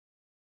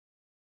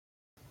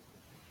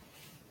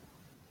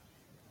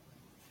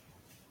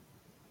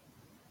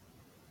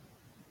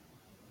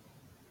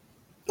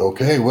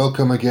Okay,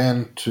 welcome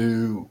again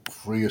to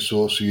Free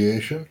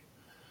Association.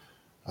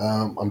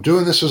 I'm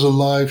doing this as a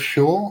live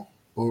show,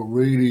 but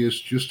really it's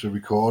just a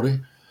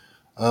recording.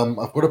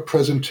 I've got a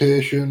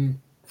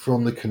presentation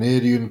from the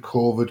Canadian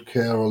COVID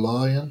Care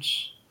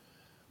Alliance.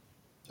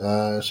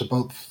 It's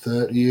about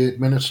 38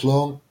 minutes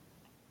long.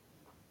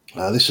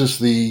 This is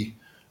the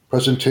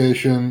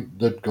presentation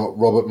that got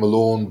Robert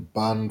Malone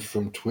banned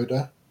from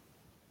Twitter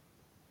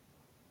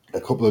a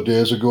couple of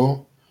days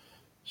ago.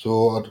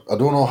 So I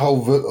don't know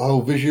how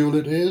visual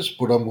it is,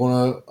 but I'm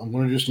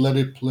gonna just let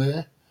it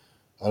play.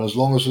 And as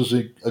long as there's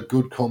a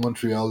good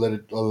commentary, I'll let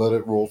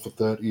it roll for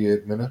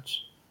 38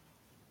 minutes.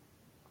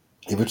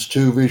 If it's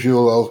too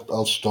visual,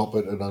 I'll stop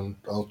it and then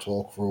I'll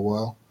talk for a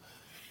while.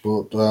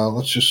 But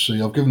let's just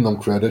see. I've given them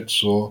credit,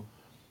 so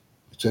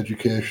it's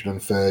education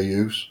and fair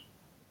use.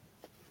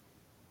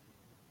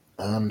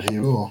 And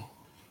here we go.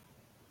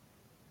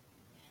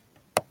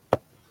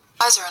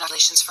 Pfizer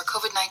inoculations for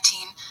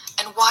COVID-19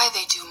 and why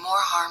they do more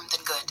harm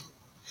than good.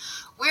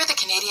 We're the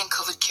Canadian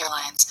COVID Care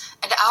Alliance,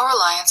 and our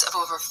alliance of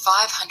over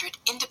 500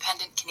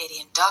 independent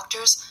Canadian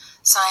doctors,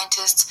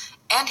 scientists,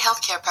 and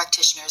healthcare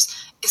practitioners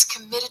is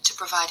committed to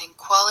providing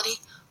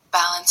quality,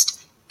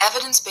 balanced,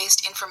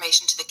 evidence-based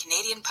information to the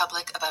Canadian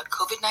public about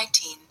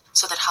COVID-19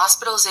 so that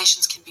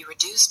hospitalizations can be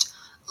reduced,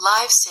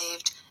 lives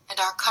saved,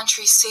 and our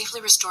country safely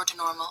restored to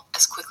normal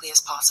as quickly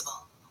as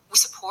possible. We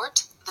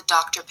support the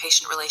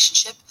doctor-patient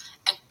relationship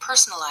and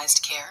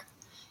personalized care,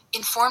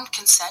 informed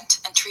consent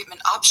and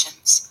treatment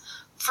options,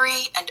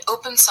 free and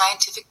open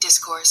scientific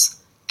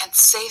discourse, and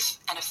safe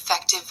and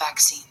effective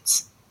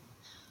vaccines.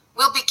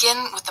 We'll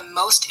begin with the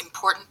most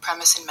important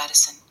premise in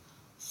medicine.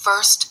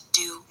 First,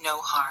 do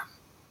no harm.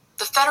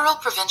 The federal,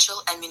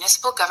 provincial, and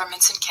municipal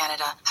governments in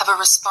Canada have a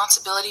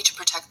responsibility to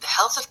protect the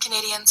health of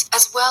Canadians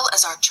as well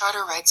as our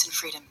charter rights and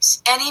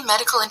freedoms. Any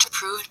medical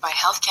approved by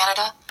Health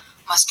Canada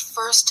must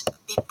first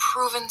be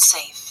proven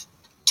safe.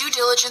 Due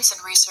diligence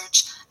and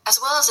research, as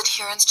well as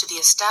adherence to the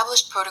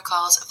established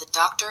protocols of the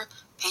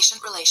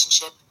doctor-patient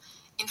relationship,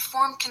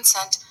 informed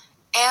consent,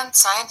 and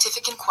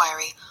scientific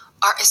inquiry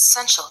are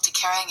essential to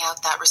carrying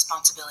out that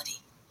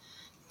responsibility.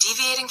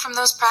 Deviating from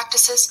those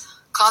practices,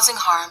 causing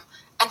harm,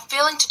 and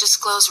failing to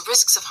disclose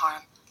risks of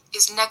harm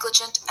is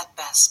negligent at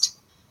best.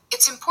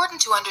 It's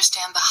important to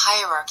understand the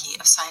hierarchy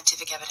of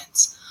scientific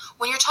evidence.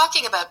 When you're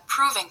talking about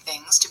proving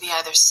things to be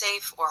either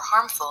safe or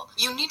harmful,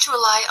 you need to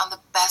rely on the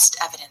best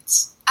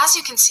evidence. As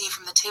you can see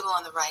from the table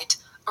on the right,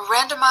 a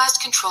randomized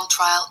control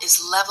trial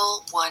is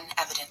level 1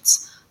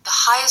 evidence, the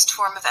highest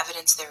form of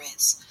evidence there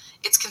is.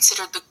 It's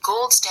considered the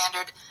gold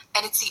standard,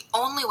 and it's the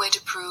only way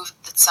to prove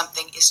that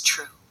something is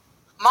true.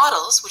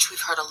 Models, which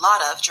we've heard a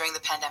lot of during the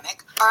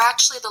pandemic, are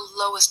actually the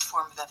lowest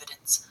form of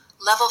evidence,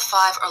 level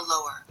 5 or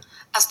lower,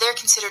 as they're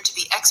considered to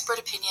be expert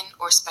opinion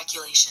or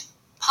speculation.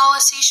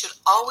 Policy should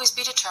always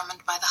be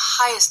determined by the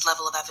highest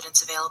level of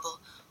evidence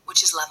available,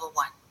 which is level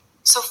 1.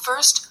 So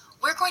first,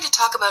 we're going to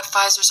talk about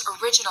Pfizer's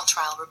original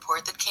trial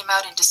report that came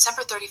out in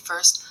December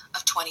 31st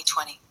of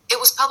 2020. It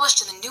was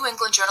published in the New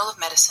England Journal of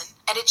Medicine,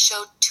 and it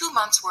showed 2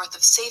 months' worth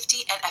of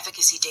safety and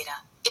efficacy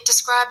data. It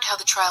described how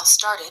the trial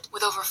started,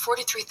 with over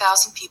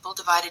 43,000 people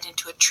divided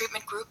into a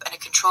treatment group and a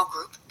control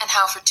group, and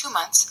how for 2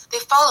 months they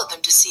followed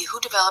them to see who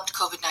developed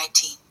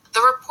COVID-19.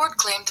 The report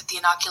claimed that the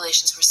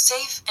inoculations were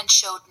safe and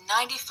showed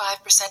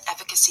 95%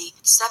 efficacy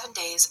 7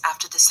 days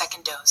after the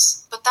second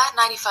dose. But that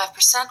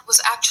 95%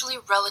 was actually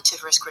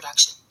relative risk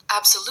reduction.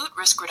 Absolute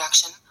risk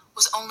reduction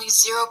was only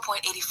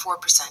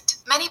 0.84%.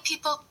 Many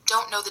people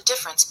don't know the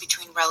difference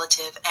between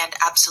relative and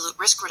absolute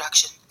risk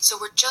reduction, so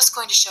we're just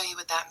going to show you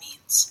what that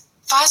means.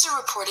 Pfizer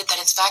reported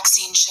that its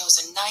vaccine shows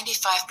a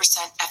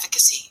 95%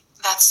 efficacy.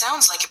 That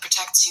sounds like it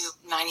protects you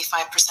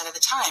 95% of the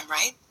time,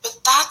 right?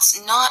 But that's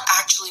not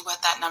actually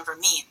what that number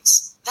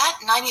means. That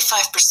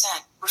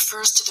 95%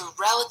 refers to the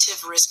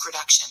relative risk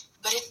reduction,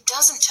 but it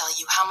doesn't tell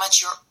you how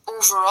much your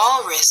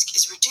overall risk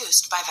is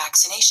reduced by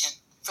vaccination.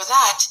 For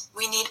that,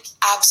 we need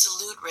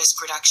absolute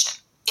risk reduction.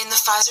 In the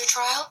Pfizer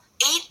trial,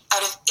 8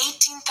 out of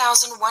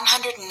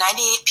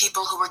 18,198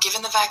 people who were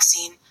given the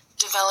vaccine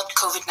developed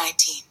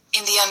COVID-19.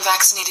 In the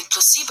unvaccinated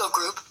placebo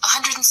group,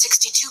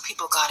 162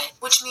 people got it,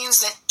 which means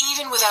that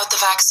even without the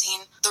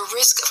vaccine, the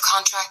risk of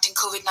contracting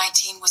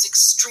COVID-19 was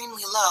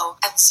extremely low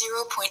at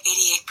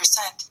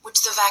 0.88%,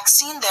 which the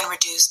vaccine then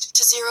reduced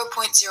to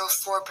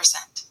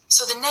 0.04%.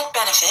 So the net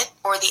benefit,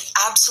 or the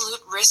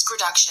absolute risk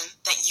reduction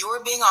that you're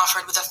being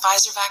offered with a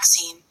Pfizer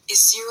vaccine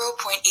is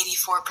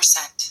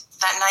 0.84%.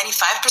 That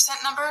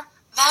 95% number,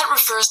 that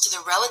refers to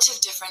the relative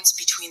difference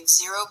between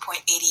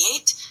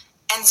 0.88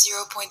 and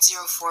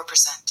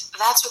 0.04%.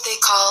 That's what they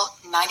call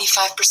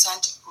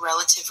 95%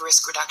 relative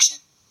risk reduction.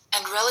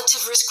 And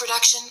relative risk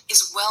reduction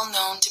is well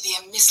known to be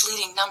a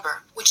misleading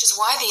number, which is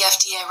why the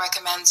FDA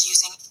recommends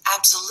using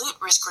absolute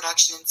risk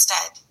reduction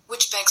instead.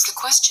 Which begs the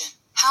question,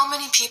 how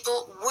many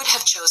people would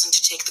have chosen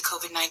to take the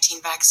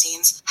COVID-19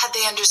 vaccines had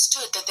they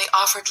understood that they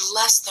offered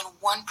less than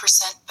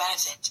 1%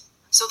 benefit?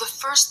 So the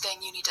first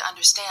thing you need to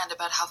understand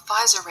about how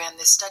Pfizer ran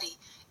this study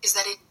is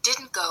that it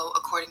didn't go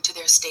according to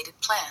their stated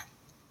plan.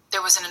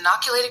 There was an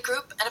inoculated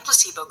group and a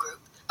placebo group.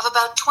 of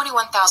about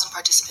 21,000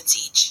 participants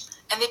each,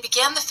 and they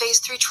began the phase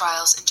 3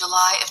 trials in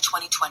July of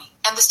 2020.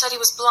 And the study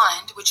was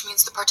blind, which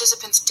means the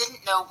participants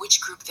didn't know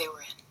which group they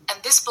were in.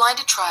 And this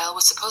blinded trial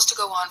was supposed to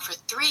go on for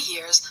 3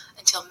 years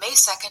until May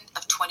 2nd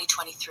of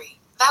 2023.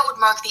 That would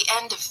mark the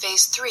end of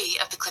phase 3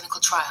 of the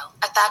clinical trial.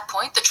 At that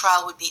point, the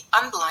trial would be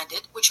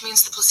unblinded, which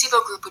means the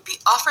placebo group would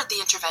be offered the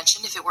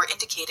intervention if it were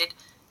indicated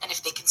and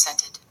if they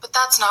consented. But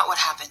that's not what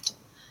happened.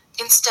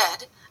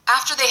 Instead,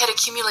 after they had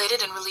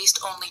accumulated and released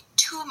only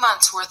 2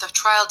 months' worth of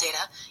trial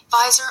data,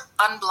 Pfizer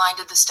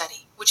unblinded the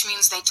study, which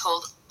means they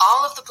told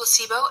all of the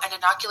placebo and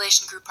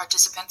inoculation group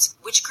participants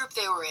which group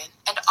they were in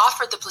and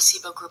offered the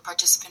placebo group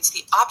participants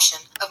the option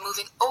of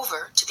moving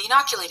over to the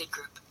inoculated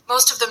group.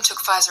 Most of them took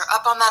Pfizer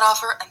up on that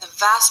offer, and the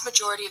vast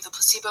majority of the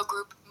placebo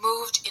group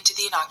moved into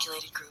the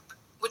inoculated group,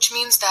 which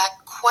means that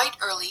quite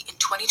early in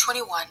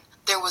 2021,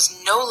 there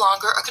was no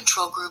longer a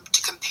control group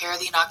to compare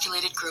the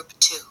inoculated group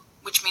to,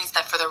 which means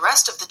that for the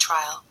rest of the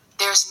trial,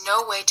 there's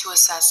no way to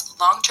assess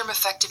long-term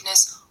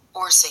effectiveness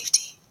or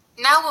safety.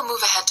 Now we'll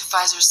move ahead to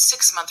Pfizer's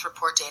 6-month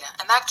report data,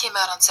 and that came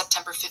out on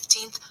September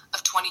 15th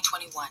of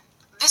 2021.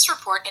 This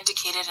report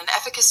indicated an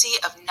efficacy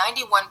of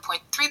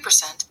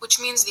 91.3%, which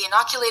means the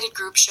inoculated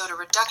group showed a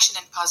reduction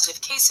in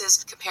positive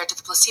cases compared to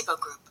the placebo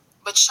group.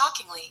 But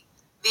shockingly,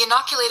 the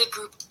inoculated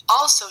group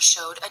also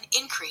showed an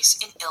increase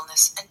in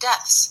illness and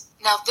deaths.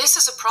 Now this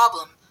is a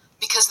problem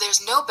because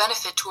there's no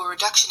benefit to a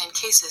reduction in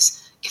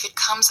cases if it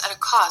comes at a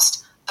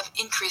cost of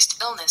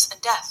increased illness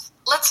and death.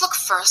 Let's look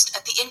first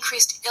at the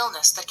increased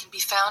illness that can be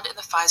found in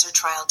the Pfizer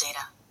trial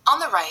data. On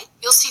the right,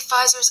 you'll see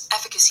Pfizer's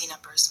efficacy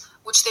numbers,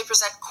 which they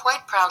present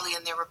quite proudly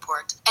in their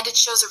report, and it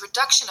shows a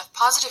reduction of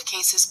positive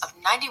cases of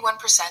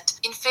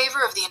 91% in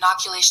favor of the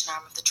inoculation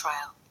arm of the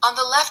trial. On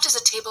the left is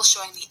a table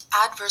showing the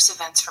adverse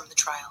events from the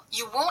trial.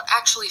 You won't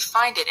actually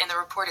find it in the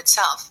report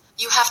itself.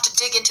 You have to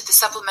dig into the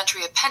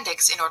supplementary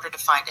appendix in order to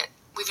find it.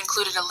 We've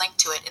included a link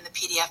to it in the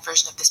PDF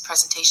version of this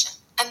presentation.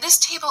 And this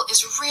table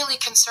is really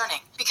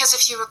concerning because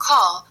if you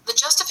recall, the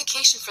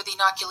justification for the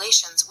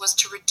inoculations was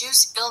to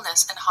reduce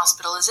illness and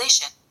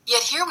hospitalization.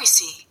 Yet here we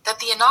see that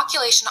the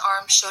inoculation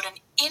arm showed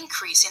an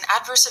increase in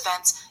adverse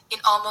events in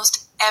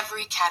almost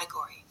every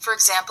category. For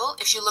example,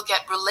 if you look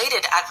at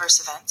related adverse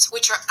events,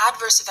 which are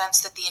adverse events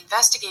that the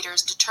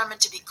investigators determined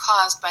to be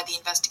caused by the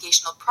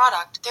investigational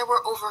product, there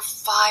were over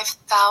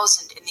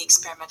 5,000 in the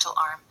experimental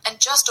arm and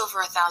just over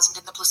 1,000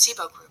 in the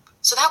placebo group.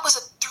 So that was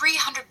a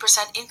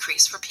 300%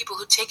 increase for people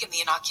who'd taken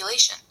the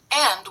inoculation.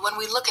 And when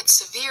we look at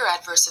severe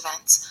adverse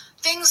events,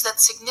 things that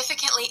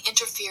significantly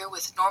interfere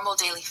with normal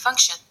daily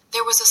function,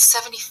 there was a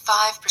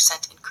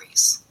 75%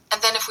 increase.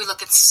 And then if we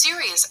look at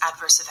serious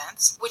adverse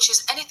events, which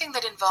is anything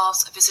that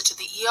involves a visit to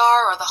the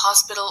ER or the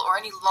hospital or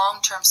any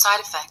long-term side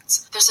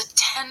effects, there's a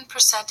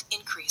 10%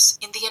 increase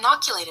in the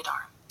inoculated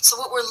arm. So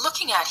what we're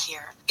looking at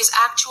here is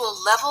actual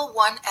level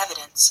 1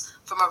 evidence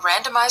from a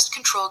randomized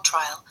controlled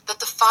trial that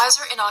the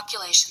Pfizer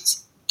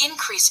inoculations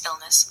increase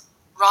illness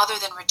rather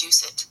than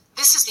reduce it.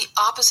 This is the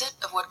opposite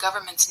of what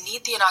governments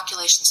need the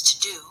inoculations to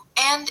do,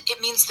 and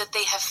it means that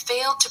they have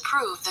failed to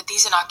prove that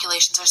these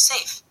inoculations are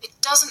safe. It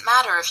doesn't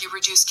matter if you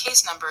reduce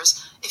case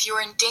numbers if you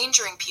are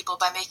endangering people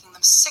by making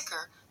them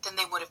sicker than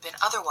they would have been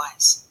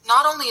otherwise.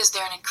 Not only is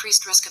there an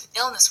increased risk of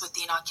illness with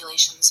the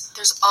inoculations,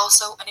 there's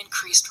also an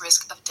increased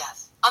risk of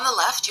death. On the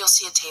left, you'll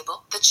see a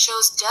table that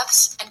shows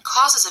deaths and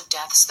causes of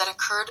deaths that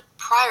occurred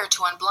prior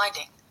to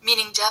unblinding,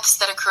 meaning deaths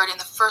that occurred in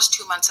the first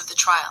 2 months of the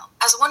trial.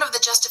 As one of the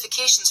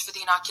justifications for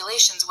the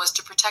inoculations was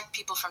to protect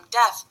people from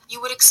death,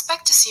 you would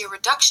expect to see a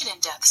reduction in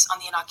deaths on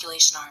the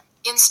inoculation arm.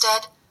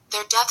 Instead,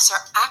 their deaths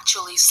are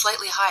actually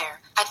slightly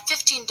higher, at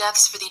 15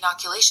 deaths for the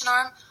inoculation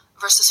arm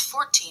versus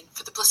 14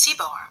 for the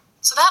placebo arm.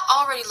 So that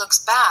already looks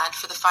bad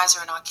for the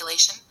Pfizer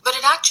inoculation, but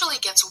it actually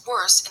gets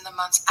worse in the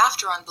months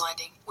after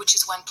unblinding, which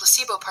is when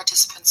placebo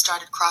participants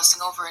started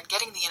crossing over and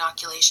getting the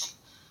inoculation,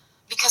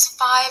 because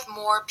 5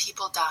 more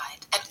people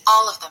died, and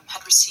all of them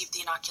had received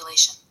the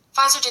inoculation.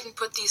 Pfizer didn't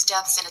put these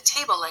deaths in a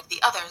table like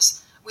the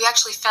others. We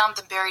actually found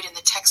them buried in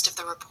the text of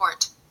the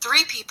report.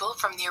 3 people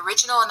from the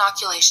original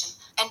inoculation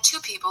and 2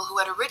 people who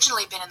had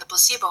originally been in the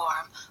placebo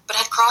arm but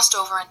had crossed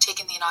over and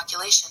taken the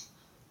inoculation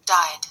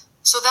died.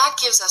 So that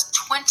gives us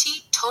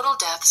 20 total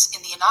deaths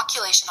in the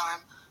inoculation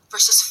arm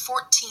versus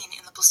 14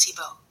 in the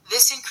placebo.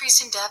 This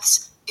increase in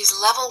deaths is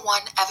level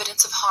 1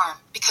 evidence of harm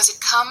because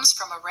it comes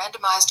from a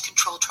randomized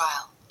control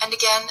trial. And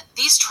again,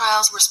 these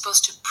trials were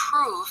supposed to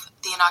prove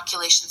the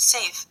inoculation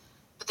safe,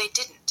 but they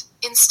didn't.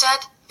 Instead,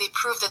 they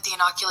proved that the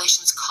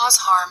inoculations cause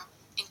harm,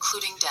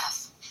 including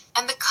death.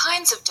 And the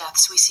kinds of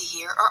deaths we see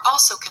here are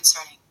also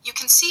concerning. You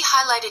can see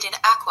highlighted in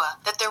aqua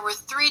that there were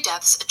 3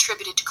 deaths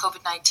attributed to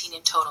COVID-19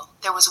 in total.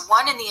 There was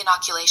 1 in the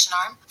inoculation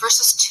arm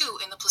versus 2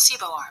 in the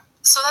placebo arm.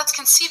 So that's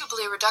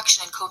conceivably a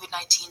reduction in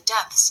COVID-19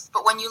 deaths.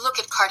 But when you look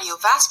at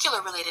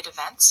cardiovascular-related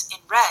events, in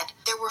red,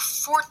 there were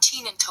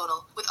 14 in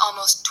total, with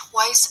almost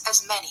twice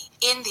as many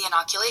in the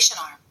inoculation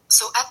arm.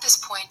 So at this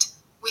point,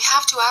 we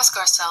have to ask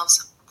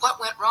ourselves, what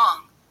went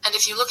wrong? And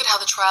if you look at how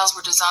the trials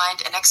were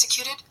designed and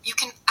executed, you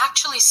can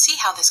actually see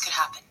how this could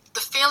happen. The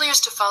failures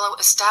to follow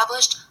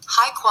established,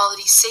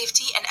 high-quality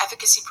safety and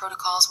efficacy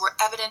protocols were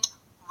evident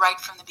right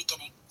from the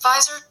beginning.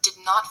 Pfizer did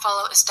not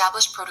follow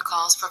established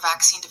protocols for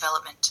vaccine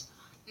development.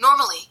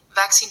 Normally,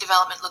 vaccine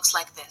development looks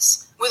like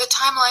this, with a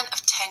timeline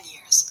of 10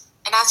 years.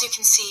 And as you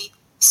can see,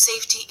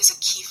 safety is a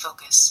key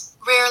focus.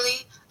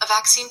 Rarely, a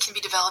vaccine can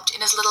be developed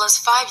in as little as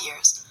 5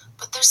 years,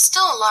 but there's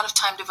still a lot of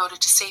time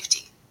devoted to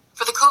safety.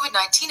 For the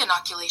COVID-19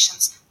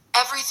 inoculations,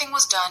 everything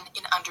was done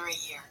in under a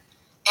year.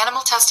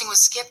 Animal testing was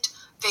skipped,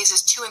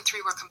 phases 2 and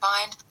 3 were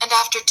combined, and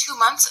after 2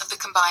 months of the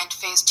combined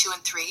phase 2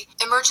 and 3,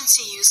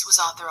 emergency use was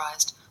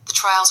authorized. The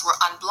trials were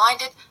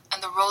unblinded,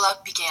 and the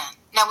rollout began.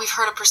 Now, we've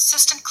heard a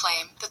persistent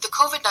claim that the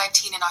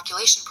COVID-19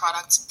 inoculation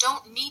products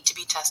don't need to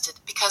be tested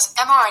because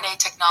mRNA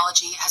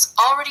technology has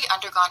already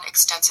undergone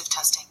extensive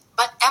testing.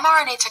 But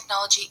mRNA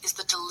technology is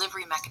the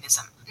delivery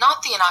mechanism,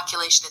 not the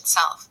inoculation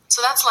itself.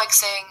 So that's like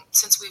saying,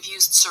 since we've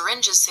used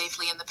syringes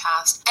safely in the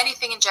past,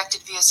 anything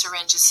injected via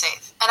syringe is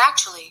safe. And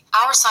actually,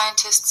 our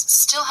scientists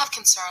still have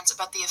concerns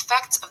about the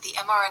effects of the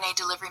mRNA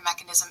delivery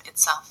mechanism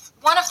itself.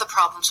 One of the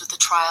problems with the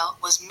trial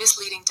was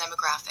misleading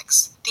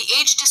demographics. The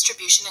age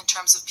distribution in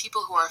terms of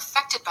people who are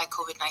affected by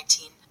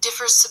COVID-19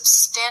 differs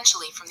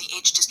substantially from the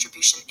age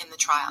distribution in the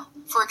trial.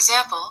 For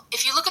example,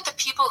 if you look at the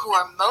people who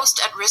are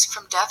most at risk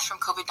from death from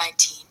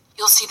COVID-19,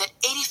 you'll see that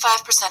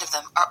 85% of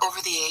them are over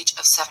the age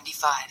of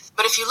 75.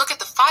 But if you look at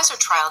the Pfizer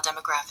trial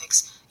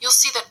demographics, you'll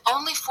see that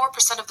only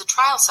 4% of the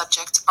trial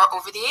subjects are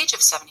over the age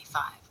of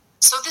 75.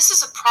 So this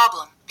is a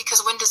problem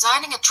because when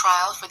designing a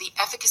trial for the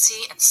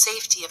efficacy and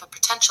safety of a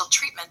potential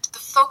treatment, the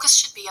focus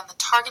should be on the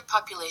target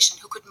population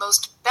who could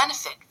most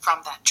benefit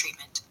from that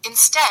treatment.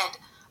 Instead,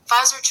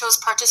 Pfizer chose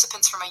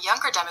participants from a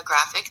younger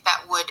demographic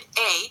that would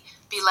A,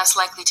 be less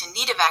likely to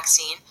need a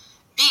vaccine,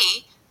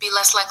 B, be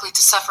less likely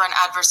to suffer an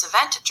adverse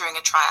event during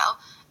a trial,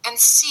 and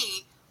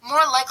C,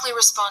 more likely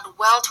respond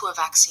well to a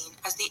vaccine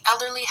as the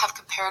elderly have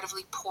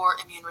comparatively poor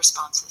immune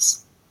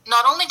responses.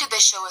 Not only did they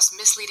show us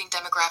misleading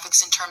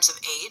demographics in terms of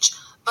age,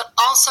 but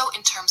also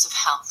in terms of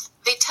health.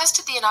 They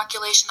tested the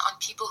inoculation on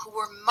people who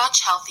were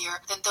much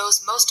healthier than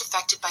those most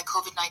affected by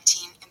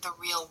COVID-19 in the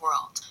real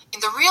world. In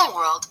the real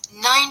world,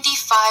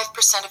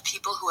 95% of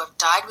people who have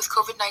died with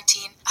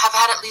COVID-19 have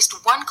had at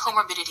least one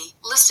comorbidity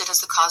listed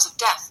as the cause of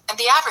death, and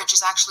the average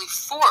is actually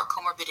 4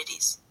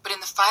 comorbidities. But in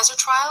the Pfizer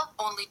trial,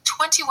 only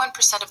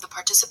 21% of the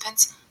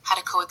participants had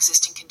a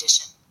coexisting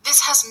condition.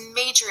 This has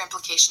major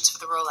implications for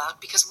the rollout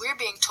because we're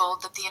being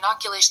told that the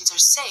inoculations are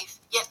safe,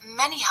 yet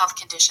many health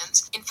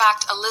conditions, in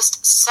fact a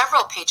list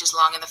several pages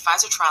long in the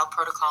Pfizer trial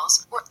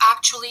protocols, were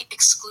actually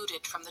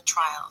excluded from the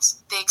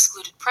trials. They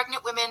excluded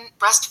pregnant women,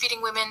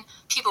 breastfeeding women,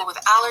 people with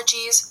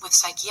allergies, with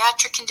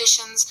psychiatric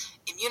conditions,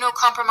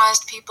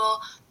 immunocompromised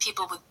people,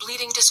 people with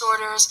bleeding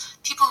disorders,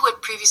 people who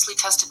had previously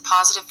tested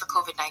positive for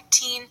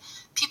COVID-19,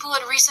 people who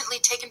had recently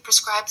taken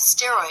prescribed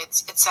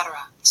steroids,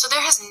 etc. So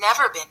there has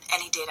never been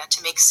any data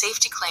to make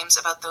safety claims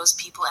about those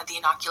people and the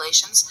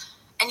inoculations,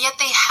 and yet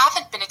they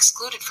haven't been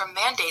excluded from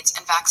mandates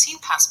and vaccine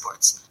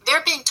passports.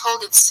 They're being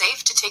told it's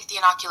safe to take the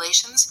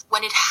inoculations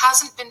when it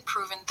hasn't been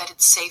proven that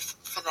it's safe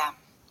for them.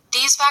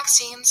 These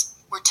vaccines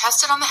were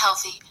tested on the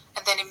healthy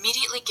and then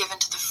immediately given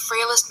to the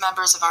frailest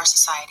members of our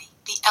society,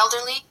 the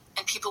elderly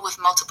and people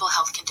with multiple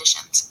health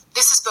conditions.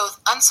 This is both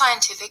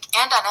unscientific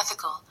and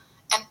unethical,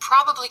 and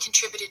probably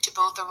contributed to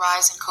both the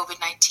rise in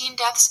COVID-19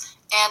 deaths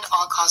and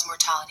all-cause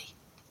mortality.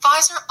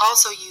 Pfizer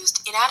also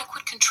used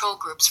inadequate control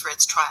groups for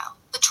its trial.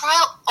 The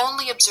trial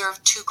only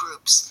observed 2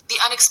 groups, the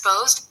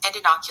unexposed and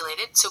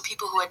inoculated, so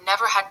people who had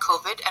never had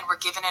COVID and were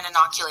given an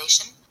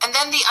inoculation, and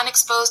then the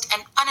unexposed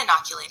and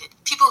uninoculated,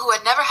 people who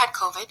had never had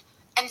COVID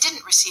and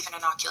didn't receive an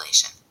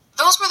inoculation.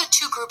 Those were the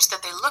 2 groups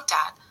that they looked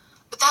at,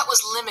 but that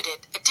was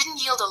limited. It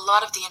didn't yield a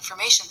lot of the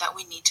information that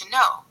we need to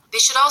know. They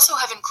should also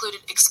have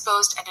included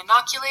exposed and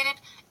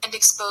inoculated and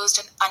exposed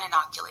and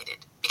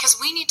uninoculated, because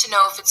we need to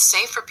know if it's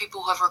safe for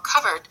people who have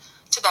recovered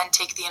to then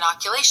take the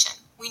inoculation.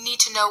 We need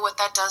to know what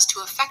that does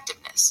to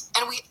effectiveness.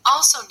 And we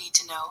also need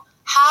to know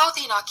how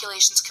the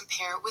inoculations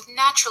compare with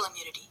natural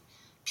immunity,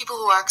 people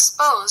who are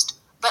exposed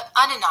but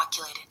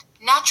uninoculated.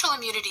 Natural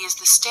immunity is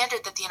the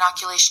standard that the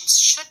inoculations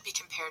should be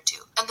compared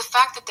to, and the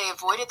fact that they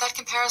avoided that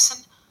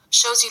comparison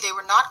shows you they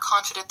were not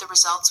confident the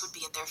results would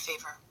be in their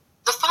favor.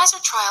 The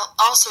Pfizer trial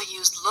also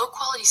used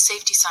low-quality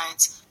safety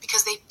science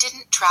because they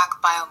didn't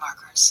track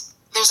biomarkers.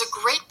 There's a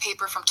great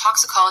paper from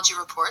Toxicology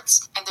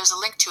Reports, and there's a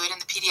link to it in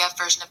the PDF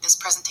version of this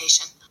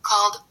presentation,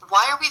 called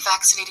Why Are We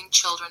Vaccinating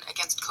Children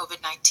Against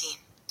COVID-19?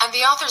 And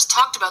the authors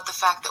talked about the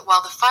fact that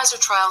while the Pfizer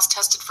trials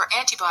tested for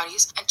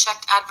antibodies and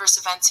checked adverse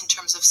events in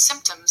terms of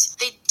symptoms,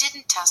 they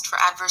didn't test for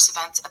adverse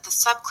events at the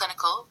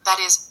subclinical, that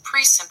is,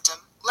 pre-symptom,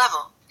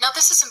 level. Now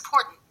this is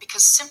important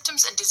because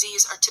symptoms and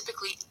disease are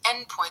typically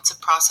endpoints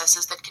of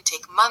processes that can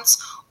take months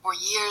or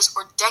years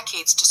or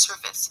decades to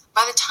surface.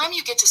 By the time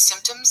you get to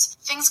symptoms,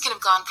 things can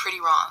have gone pretty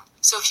wrong.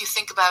 So if you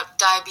think about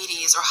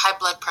diabetes or high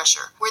blood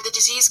pressure, where the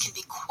disease can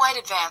be quite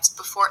advanced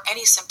before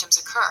any symptoms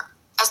occur.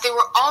 As they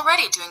were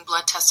already doing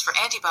blood tests for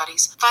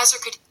antibodies,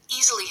 Pfizer could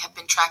easily have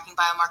been tracking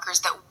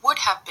biomarkers that would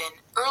have been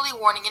early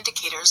warning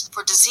indicators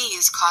for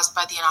disease caused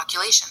by the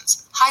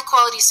inoculations.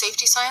 High-quality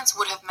safety science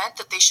would have meant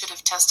that they should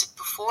have tested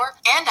before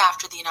and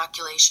after the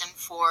inoculation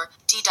for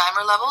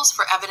D-dimer levels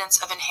for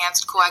evidence of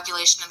enhanced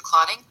coagulation and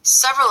clotting.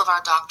 Several of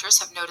our doctors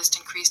have noticed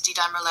increased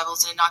D-dimer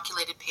levels in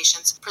inoculated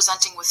patients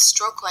presenting with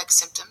stroke-like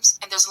symptoms,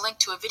 and there's a link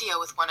to a video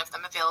with one of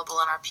them available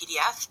on our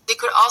PDF. They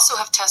could also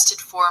have tested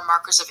for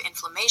markers of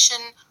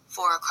inflammation,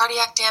 for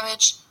cardiac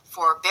damage,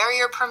 for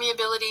barrier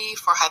permeability,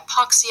 for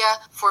hypoxia,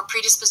 for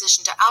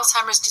predisposition to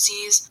Alzheimer's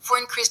disease, for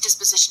increased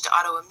disposition to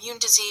autoimmune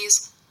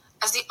disease.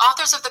 As the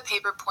authors of the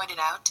paper pointed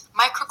out,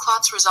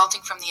 microclots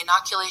resulting from the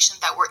inoculation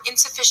that were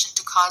insufficient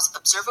to cause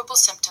observable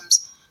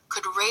symptoms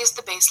could raise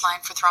the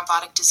baseline for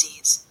thrombotic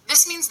disease.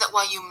 This means that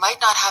while you might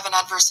not have an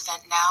adverse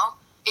event now,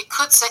 it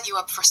could set you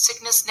up for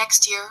sickness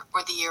next year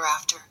or the year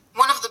after.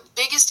 One of the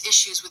biggest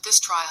issues with this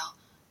trial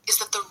is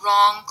that the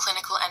wrong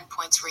clinical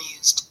endpoints were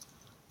used.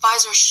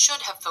 Pfizer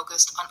should have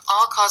focused on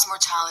all-cause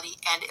mortality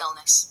and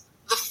illness.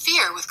 The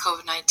fear with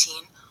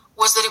COVID-19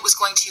 was that it was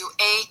going to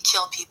A,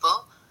 kill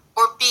people,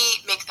 or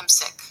B, make them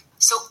sick.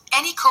 So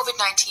any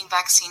COVID-19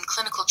 vaccine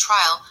clinical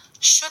trial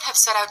should have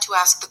set out to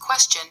ask the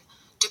question,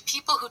 do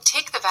people who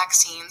take the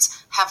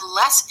vaccines have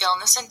less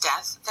illness and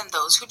death than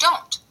those who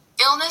don't?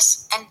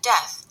 Illness and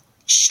death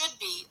should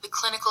be the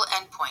clinical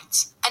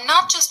endpoints. And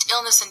not just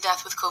illness and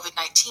death with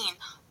COVID-19,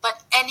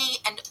 but any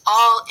and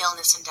all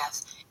illness and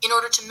death, in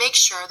order to make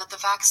sure that the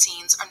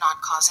vaccines are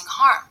not causing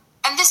harm.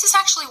 And this is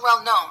actually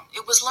well known.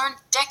 It was learned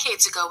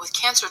decades ago with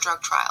cancer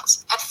drug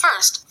trials. At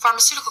first,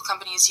 pharmaceutical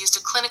companies used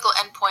a clinical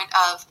endpoint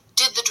of,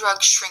 did the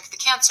drug shrink the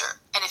cancer?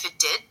 And if it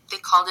did, they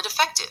called it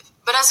effective.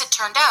 But as it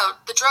turned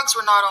out, the drugs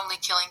were not only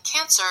killing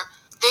cancer,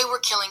 they were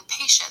killing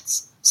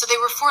patients. So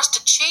they were forced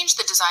to change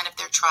the design of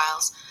their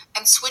trials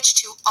and switch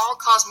to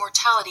all-cause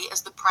mortality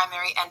as the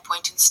primary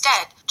endpoint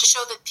instead, to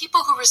show that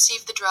people who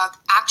receive the drug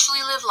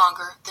actually live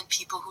longer than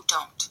people who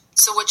don't.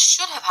 So what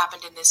should have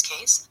happened in this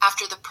case,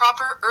 after the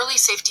proper early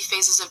safety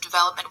phases of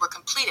development were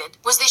completed,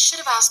 was they should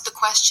have asked the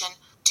question,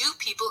 do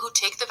people who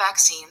take the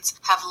vaccines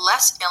have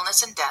less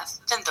illness and death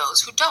than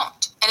those who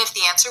don't? And if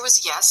the answer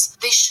was yes,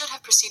 they should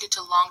have proceeded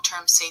to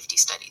long-term safety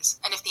studies.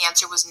 And if the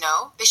answer was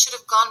no, they should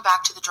have gone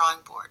back to the drawing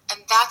board.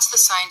 And that's the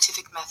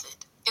scientific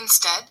method.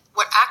 Instead,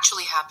 what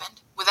actually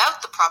happened,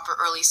 without the proper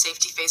early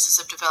safety phases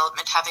of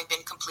development having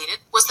been completed,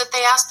 was that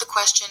they asked the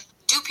question,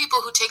 do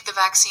people who take the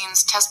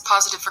vaccines test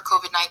positive for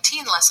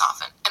COVID-19 less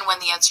often? And when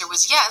the answer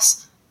was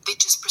yes, they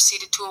just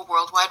proceeded to a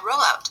worldwide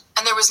rollout.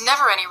 And there was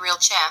never any real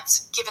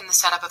chance, given the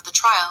setup of the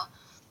trial,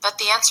 that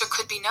the answer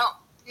could be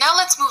no. Now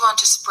let's move on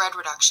to spread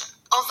reduction.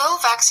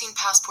 Although vaccine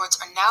passports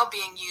are now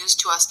being used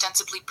to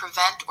ostensibly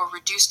prevent or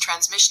reduce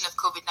transmission of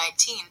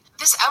COVID-19,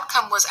 this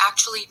outcome was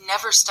actually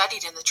never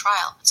studied in the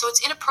trial, so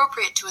it's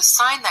inappropriate to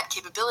assign that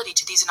capability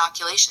to these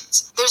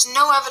inoculations. There's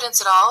no evidence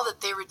at all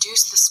that they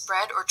reduce the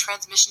spread or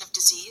transmission of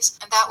disease,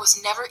 and that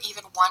was never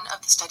even one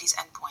of the study's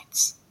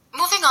endpoints.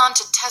 Moving on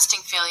to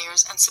testing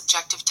failures and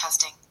subjective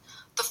testing.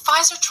 The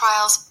Pfizer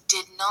trials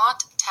did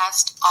not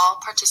test all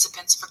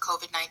participants for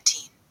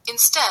COVID-19.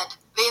 Instead,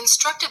 they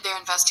instructed their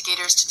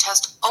investigators to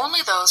test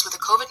only those with a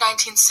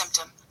COVID-19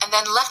 symptom and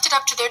then left it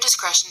up to their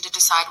discretion to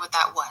decide what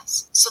that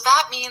was. So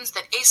that means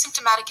that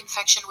asymptomatic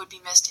infection would be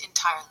missed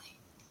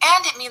entirely.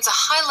 And it means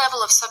a high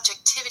level of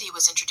subjectivity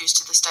was introduced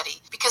to the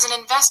study because an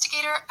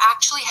investigator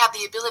actually had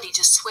the ability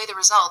to sway the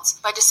results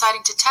by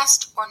deciding to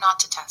test or not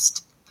to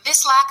test.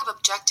 This lack of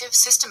objective,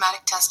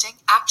 systematic testing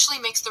actually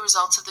makes the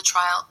results of the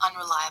trial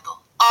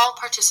unreliable. All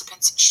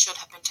participants should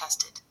have been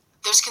tested.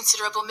 There's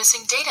considerable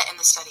missing data in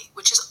the study,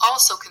 which is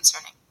also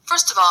concerning.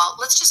 First of all,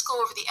 let's just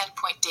go over the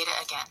endpoint data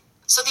again.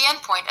 So the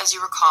endpoint, as you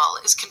recall,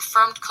 is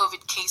confirmed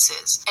COVID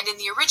cases, and in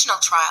the original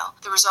trial,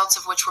 the results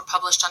of which were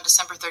published on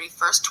December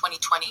 31st,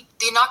 2020,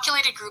 the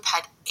inoculated group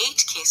had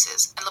 8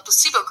 cases, and the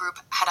placebo group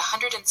had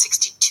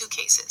 162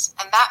 cases,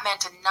 and that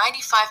meant a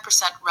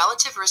 95%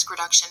 relative risk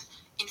reduction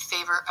in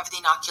favor of the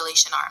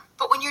inoculation arm.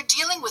 But when you're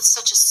dealing with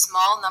such a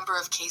small number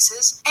of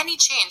cases, any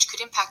change could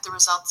impact the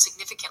results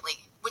significantly,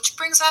 which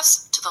brings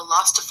us to the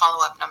loss to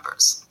follow-up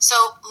numbers. So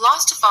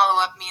loss to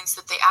follow-up means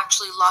that they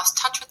actually lost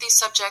touch with these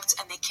subjects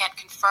and they can't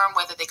confirm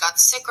whether they got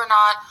sick or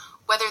not,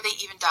 whether they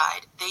even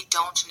died. They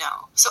don't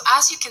know. So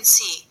as you can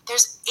see,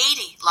 there's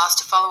 80 loss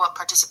to follow-up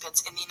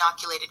participants in the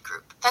inoculated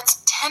group.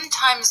 That's 10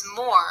 times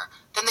more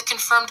than the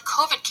confirmed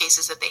COVID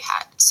cases that they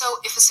had. So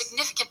if a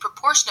significant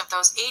proportion of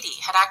those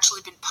 80 had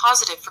actually been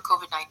positive for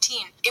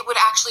COVID-19, it would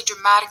actually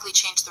dramatically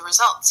change the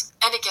results.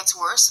 And it gets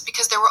worse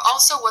because there were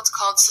also what's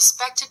called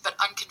suspected but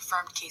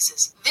unconfirmed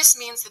cases. This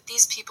means that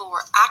these people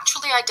were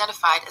actually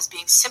identified as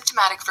being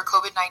symptomatic for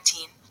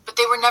COVID-19, but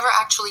they were never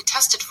actually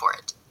tested for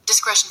it.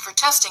 Discretion for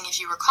testing, if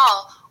you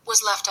recall,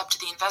 was left up to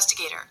the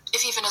investigator.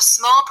 If even a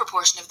small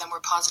proportion of them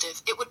were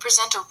positive, it would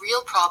present a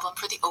real problem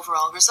for the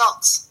overall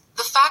results.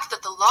 The fact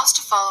that the loss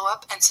to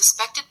follow-up and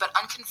suspected but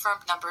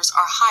unconfirmed numbers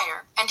are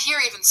higher, and here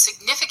even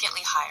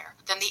significantly higher,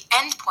 than the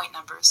endpoint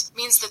numbers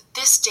means that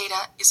this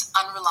data is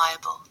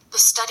unreliable. The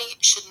study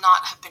should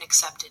not have been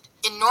accepted.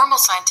 In normal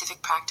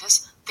scientific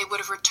practice, they would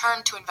have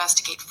returned to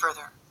investigate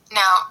further.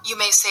 Now, you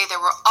may say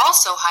there were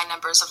also high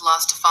numbers of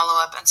loss to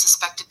follow-up and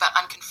suspected but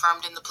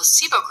unconfirmed in the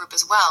placebo group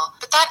as well,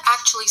 but that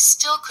actually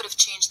still could have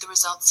changed the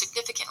results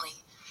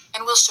significantly,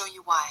 and we'll show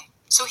you why.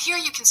 So here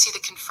you can see the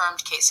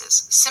confirmed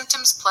cases,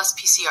 symptoms plus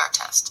PCR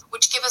test,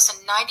 which give us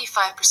a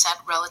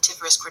 95%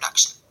 relative risk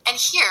reduction. And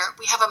here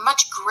we have a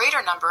much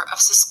greater number of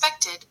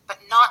suspected but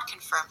not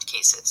confirmed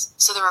cases.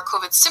 So there are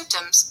COVID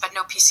symptoms but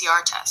no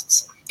PCR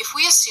tests. If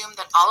we assume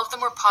that all of them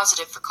were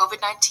positive for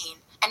COVID-19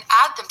 and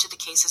add them to the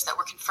cases that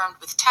were confirmed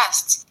with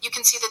tests, you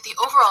can see that the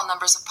overall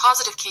numbers of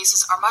positive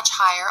cases are much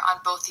higher on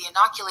both the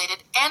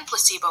inoculated and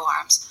placebo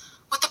arms,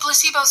 with the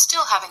placebo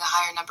still having a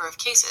higher number of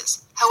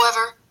cases.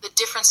 However, the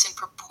difference in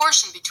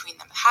proportion between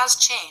them has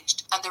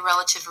changed, and the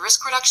relative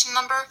risk reduction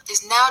number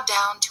is now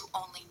down to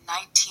only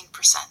 19%.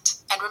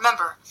 And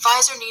remember,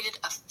 Pfizer needed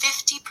a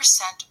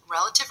 50%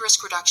 relative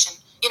risk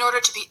reduction in order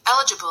to be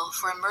eligible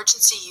for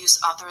emergency use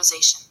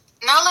authorization.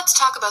 Now let's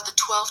talk about the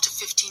 12 to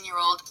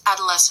 15-year-old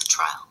adolescent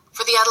trial.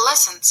 For the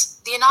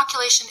adolescents, the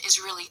inoculation is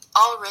really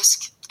all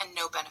risk and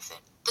no benefit.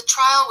 The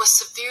trial was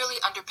severely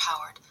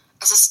underpowered,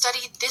 as a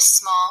study this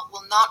small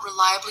will not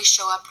reliably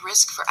show up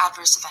risk for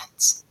adverse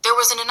events. There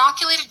was an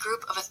inoculated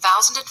group of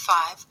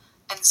 1,005,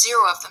 and 0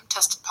 of them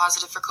tested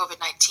positive for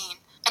COVID-19,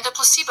 and a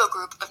placebo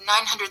group of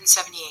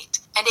 978,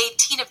 and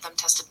 18 of them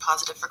tested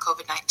positive for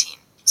COVID-19.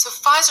 So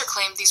Pfizer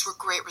claimed these were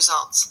great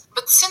results.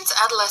 But since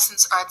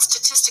adolescents are at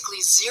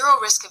statistically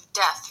 0 risk of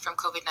death from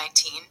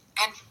COVID-19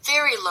 and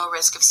very low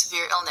risk of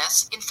severe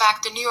illness, in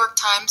fact, the New York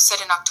Times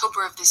said in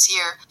October of this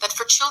year that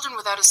for children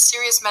without a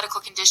serious medical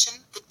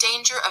condition, the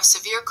danger of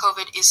severe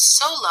COVID is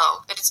so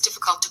low that it's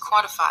difficult to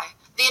quantify.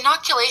 The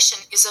inoculation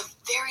is of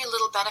very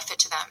little benefit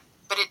to them,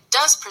 but it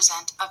does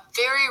present a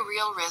very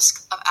real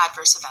risk of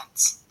adverse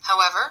events.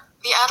 However,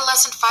 the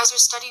adolescent Pfizer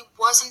study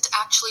wasn't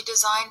actually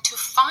designed to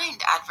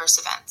find adverse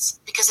events,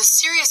 because a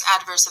serious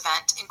adverse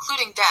event,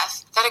 including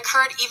death, that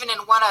occurred even in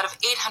 1 out of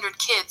 800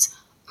 kids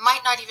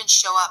might not even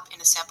show up in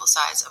a sample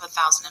size of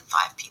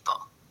 1,005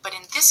 people. But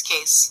in this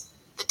case,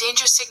 the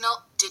danger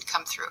signal did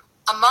come through.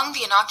 Among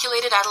the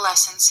inoculated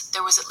adolescents,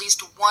 there was at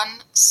least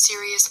one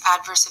serious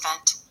adverse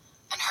event,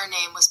 and her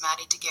name was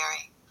Maddie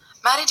Daguerre.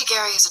 Maddie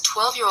Daguerre is a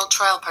 12-year-old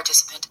trial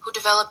participant who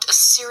developed a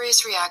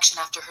serious reaction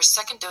after her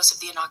second dose of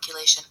the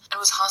inoculation and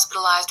was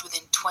hospitalized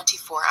within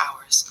 24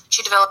 hours.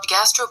 She developed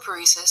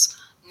gastroparesis,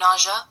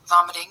 nausea,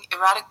 vomiting,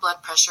 erratic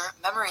blood pressure,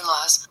 memory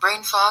loss,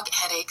 brain fog,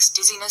 headaches,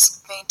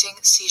 dizziness, fainting,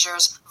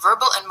 seizures,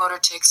 verbal and motor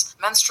tics,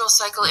 menstrual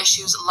cycle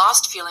issues,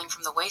 lost feeling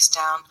from the waist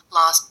down,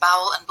 lost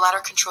bowel and bladder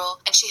control,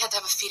 and she had to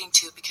have a feeding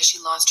tube because she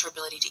lost her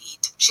ability to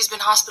eat. She's been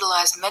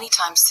hospitalized many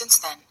times since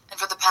then, and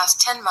for the past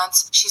 10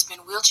 months, she's been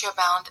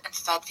wheelchair-bound and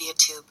fed via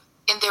tube.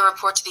 In their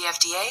report to the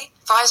FDA,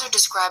 Pfizer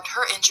described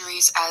her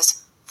injuries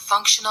as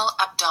functional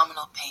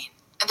abdominal pain.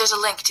 And there's a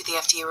link to the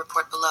FDA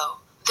report below.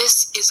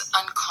 This is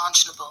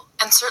unconscionable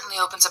and certainly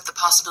opens up the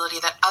possibility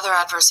that other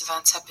adverse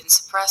events have been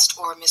suppressed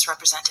or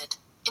misrepresented.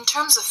 In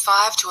terms of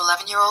 5 to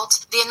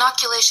 11-year-olds, the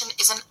inoculation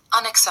is an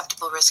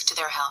unacceptable risk to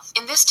their health.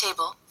 In this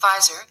table,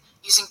 Pfizer,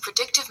 using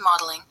predictive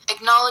modeling,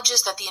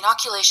 acknowledges that the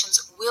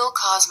inoculations will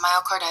cause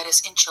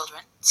myocarditis in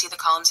children, see the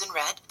columns in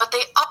red, but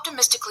they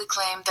optimistically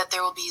claim that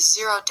there will be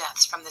 0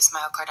 deaths from this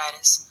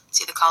myocarditis,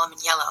 see the column in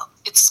yellow.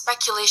 It's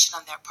speculation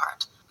on their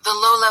part, the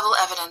low-level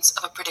evidence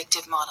of a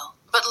predictive model.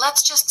 But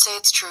let's just say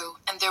it's true,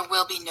 and there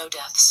will be no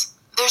deaths.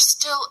 There's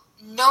still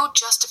no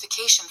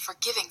justification for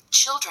giving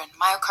children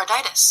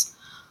myocarditis.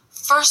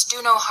 First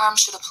do no harm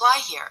should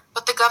apply here,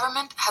 but the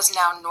government has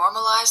now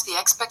normalized the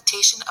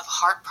expectation of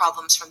heart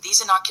problems from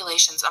these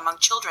inoculations among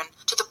children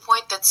to the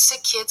point that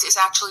Sick Kids is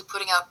actually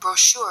putting out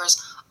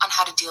brochures on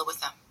how to deal with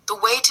them. The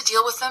way to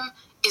deal with them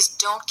is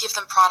don't give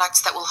them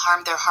products that will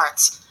harm their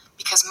hearts,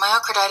 because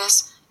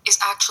myocarditis is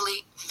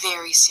actually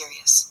very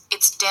serious.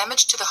 It's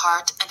damage to the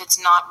heart and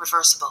it's not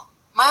reversible.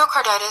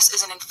 Myocarditis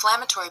is an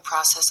inflammatory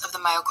process of the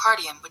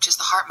myocardium, which is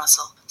the heart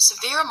muscle.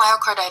 Severe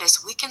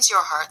myocarditis weakens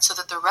your heart so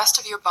that the rest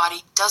of your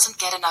body doesn't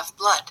get enough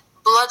blood.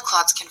 Blood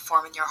clots can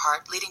form in your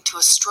heart, leading to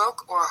a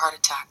stroke or a heart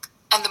attack.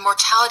 And the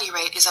mortality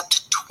rate is up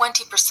to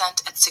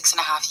 20% at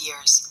 6.5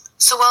 years.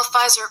 So while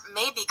Pfizer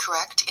may be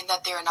correct in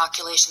that their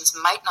inoculations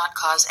might not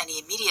cause any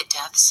immediate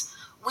deaths,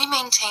 we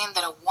maintain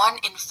that a 1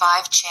 in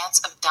 5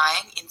 chance of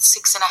dying in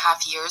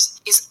 6.5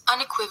 years is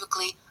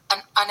unequivocally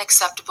an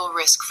unacceptable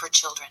risk for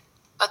children.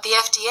 But the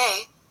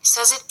FDA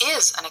says it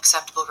is an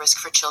acceptable risk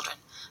for children.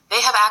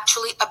 They have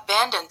actually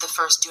abandoned the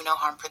first do no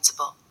harm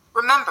principle.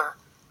 Remember,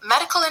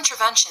 medical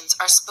interventions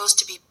are supposed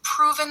to be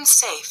proven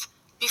safe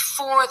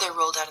before they're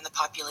rolled out in the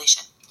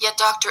population. Yet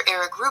Dr.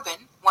 Eric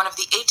Rubin, one of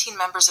the 18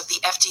 members of the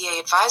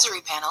FDA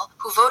advisory panel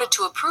who voted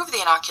to approve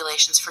the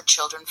inoculations for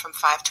children from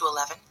 5 to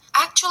 11,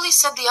 actually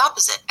said the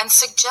opposite and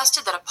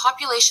suggested that a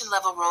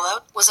population-level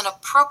rollout was an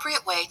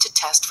appropriate way to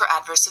test for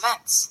adverse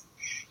events.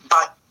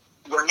 But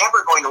we're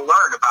never going to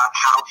learn about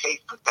how safe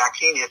the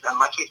vaccine is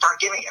unless we start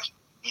giving it.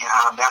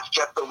 That's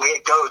just the way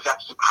it goes.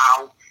 That's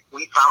how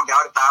we found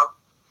out about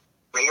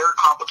rare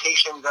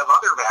complications of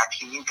other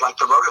vaccines like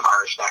the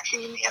rotavirus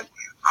vaccine. And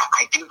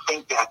I do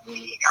think that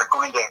we are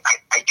going to,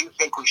 I do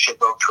think we should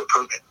vote to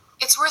approve it.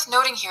 It's worth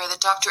noting here that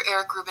Dr.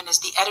 Eric Rubin is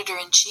the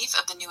editor-in-chief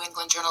of the New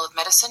England Journal of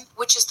Medicine,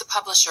 which is the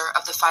publisher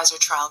of the Pfizer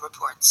trial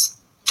reports.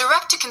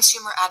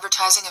 Direct-to-consumer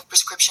advertising of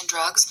prescription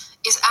drugs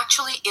is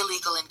actually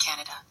illegal in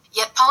Canada.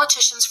 Yet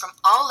politicians from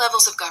all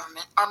levels of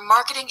government are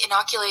marketing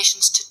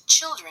inoculations to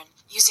children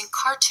using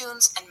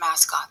cartoons and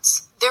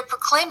mascots. They're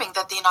proclaiming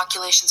that the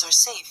inoculations are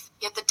safe,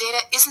 yet the data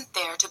isn't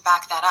there to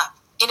back that up.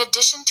 In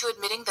addition to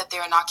admitting that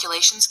their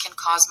inoculations can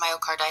cause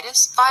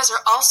myocarditis, Pfizer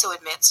also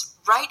admits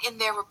right in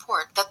their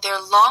report that their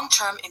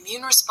long-term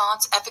immune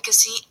response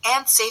efficacy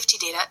and safety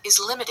data is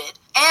limited,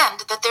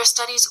 and that their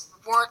studies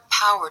weren't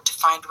powered to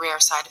find rare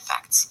side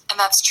effects. And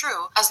that's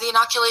true, as the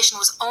inoculation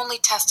was only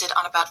tested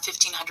on about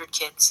 1,500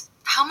 kids.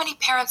 How many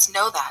parents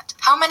know that?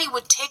 How many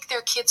would take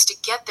their kids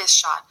to get this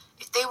shot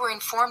if they were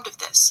informed of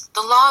this?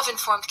 The law of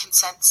informed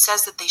consent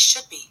says that they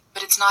should be,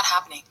 but it's not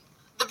happening.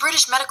 The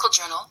British Medical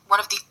Journal, one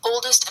of the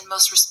oldest and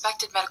most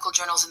respected medical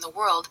journals in the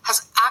world,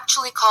 has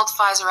actually called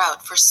Pfizer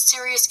out for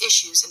serious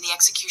issues in the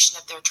execution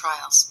of their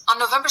trials. On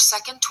November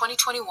 2nd,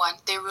 2021,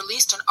 they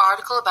released an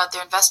article about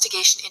their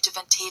investigation into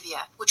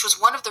Ventavia, which was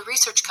one of the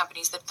research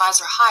companies that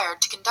Pfizer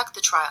hired to conduct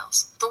the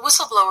trials. The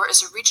whistleblower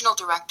is a regional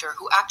director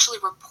who actually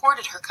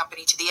reported her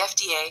company to the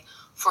FDA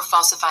for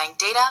falsifying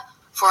data,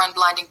 for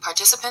unblinding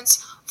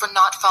participants, for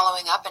not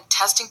following up and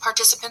testing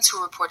participants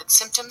who reported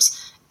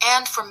symptoms,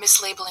 and for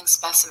mislabeling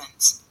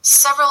specimens.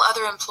 Several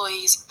other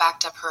employees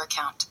backed up her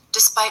account.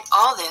 Despite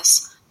all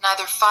this,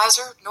 neither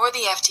Pfizer nor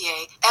the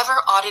FDA ever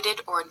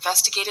audited or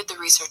investigated the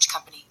research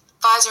company.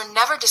 Pfizer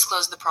never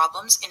disclosed the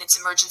problems in its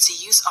emergency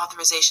use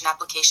authorization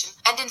application,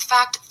 and in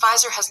fact,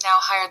 Pfizer has now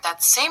hired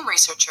that same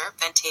researcher,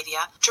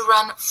 Ventavia, to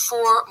run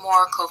 4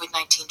 more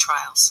COVID-19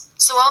 trials.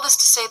 So all this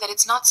to say that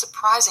it's not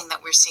surprising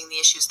that we're seeing the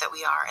issues that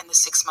we are in the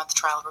 6-month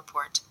trial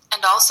report.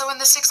 And also in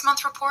the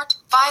 6-month report,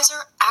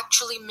 Pfizer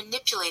actually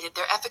manipulated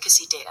their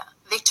efficacy data.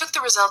 They took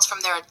the results from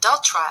their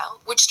adult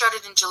trial, which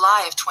started in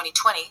July of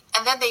 2020,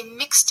 and then they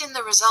mixed in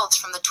the results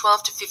from the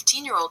 12 to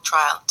 15-year-old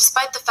trial,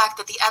 despite the fact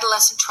that the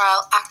adolescent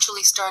trial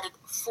actually started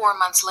 4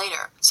 months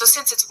later. So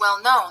since it's well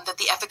known that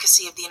the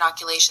efficacy of the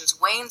inoculations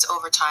wanes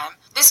over time,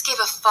 this gave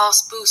a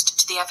false boost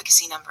to the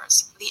efficacy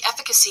numbers. The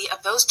efficacy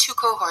of those 2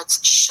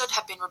 cohorts should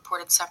have been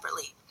reported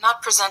separately,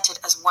 not presented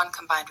as one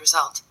combined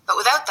result. But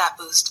without that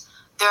boost,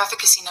 their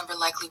efficacy number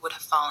likely would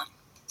have fallen.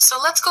 So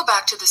let's go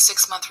back to the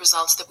 6-month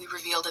results that we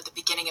revealed at the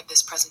beginning of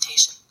this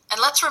presentation. And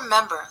let's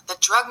remember that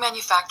drug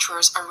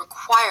manufacturers are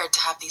required to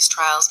have these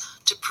trials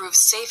to prove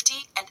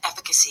safety and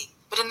efficacy.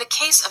 But in the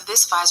case of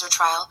this Pfizer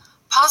trial,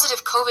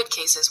 positive COVID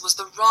cases was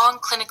the wrong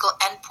clinical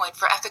endpoint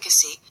for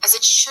efficacy, as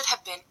it should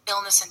have been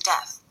illness and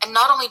death. And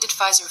not only did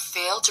Pfizer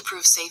fail to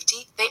prove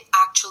safety, they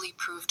actually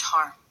proved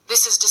harm.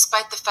 This is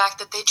despite the fact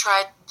that they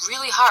tried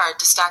really hard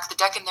to stack the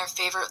deck in their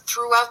favor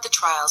throughout the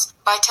trials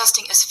by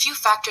testing as few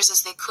factors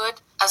as they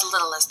could, as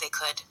little as they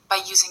could, by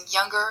using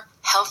younger,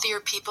 healthier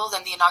people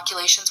than the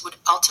inoculations would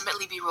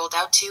ultimately be rolled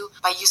out to,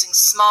 by using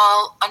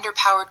small,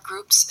 underpowered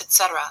groups,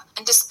 etc.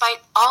 And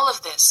despite all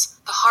of this,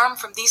 the harm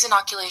from these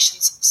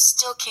inoculations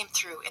still came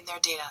through in their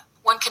data.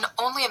 One can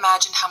only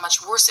imagine how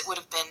much worse it would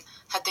have been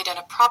had they done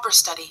a proper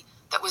study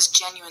that was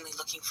genuinely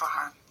looking for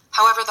harm.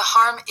 However, the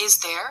harm is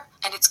there,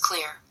 and it's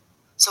clear.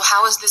 So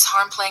how is this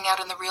harm playing out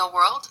in the real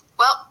world?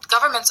 Well,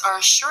 governments are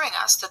assuring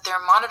us that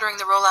they're monitoring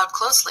the rollout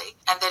closely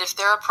and that if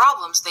there are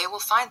problems, they will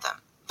find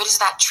them. But is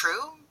that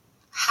true?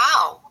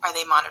 How are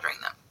they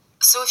monitoring them?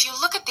 So if you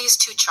look at these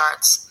 2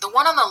 charts, the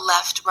one on the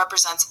left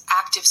represents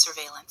active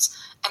surveillance,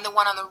 and the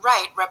one on the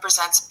right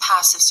represents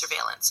passive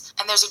surveillance.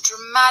 And there's a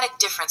dramatic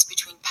difference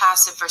between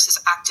passive versus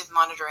active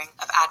monitoring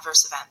of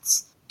adverse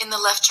events. In the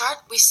left chart,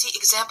 we see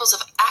examples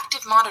of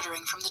active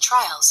monitoring from the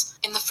trials.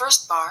 In the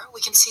first bar,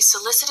 we can see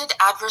solicited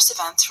adverse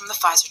events from the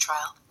Pfizer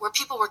trial, where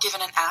people were given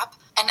an app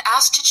and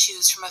asked to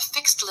choose from a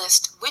fixed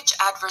list which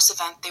adverse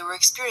event they were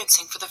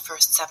experiencing for the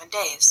first 7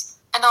 days.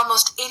 And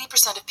almost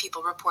 80% of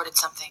people reported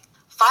something.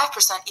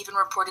 5% even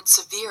reported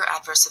severe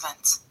adverse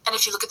events. And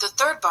if you look at the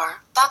third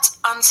bar, that's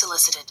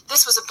unsolicited.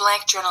 This was a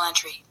blank journal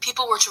entry.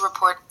 People were to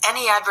report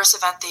any adverse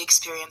event they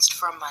experienced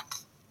for a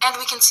month. And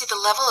we can see the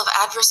level of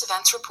adverse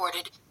events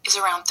reported is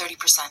around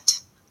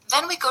 30%.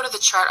 Then we go to the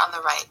chart on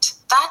the right.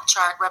 That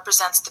chart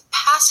represents the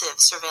passive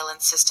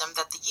surveillance system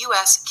that the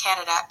US,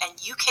 Canada, and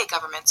UK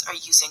governments are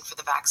using for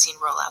the vaccine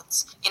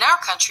rollouts. In our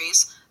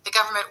countries, the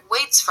government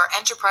waits for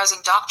enterprising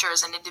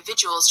doctors and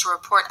individuals to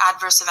report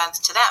adverse events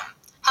to them.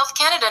 Health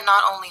Canada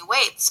not only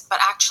waits, but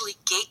actually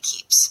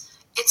gatekeeps.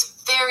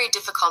 It's very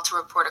difficult to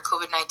report a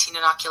COVID-19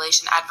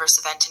 inoculation adverse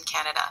event in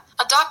Canada.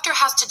 A doctor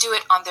has to do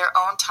it on their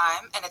own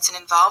time, and it's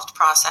an involved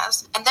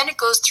process, and then it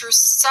goes through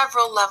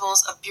several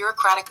levels of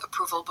bureaucratic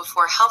approval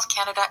before Health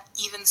Canada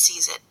even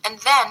sees it. And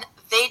then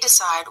they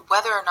decide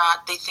whether or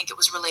not they think it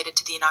was related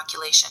to the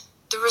inoculation.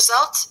 The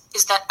result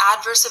is that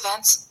adverse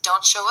events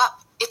don't show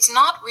up. It's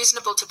not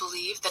reasonable to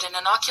believe that an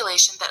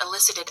inoculation that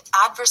elicited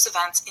adverse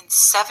events in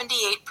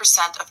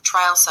 78% of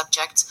trial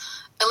subjects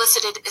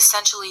elicited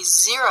essentially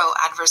zero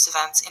adverse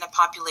events in a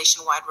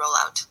population-wide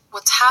rollout.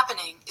 What's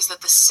happening is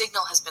that the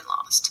signal has been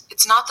lost.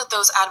 It's not that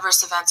those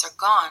adverse events are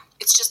gone,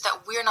 it's just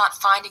that we're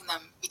not finding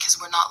them because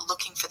we're not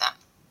looking for them.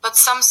 But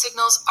some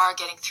signals are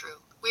getting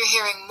through. We're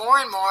hearing more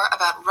and more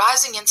about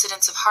rising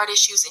incidents of heart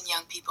issues in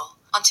young people.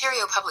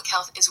 Ontario Public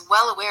Health is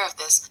well aware of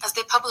this as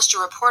they published a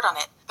report on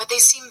it, but they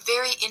seem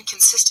very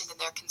inconsistent in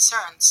their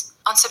concerns.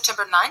 On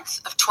September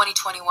 9th of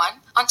 2021,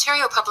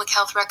 Ontario Public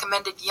Health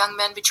recommended young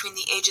men between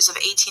the ages of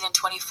 18 and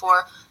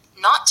 24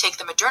 not take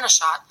the Moderna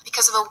shot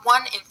because of a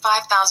 1 in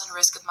 5,000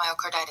 risk of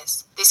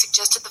myocarditis. They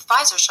suggested the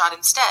Pfizer shot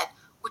instead,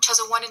 which has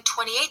a 1 in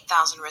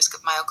 28,000 risk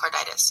of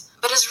myocarditis.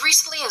 But as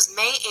recently as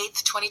May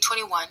 8,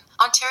 2021,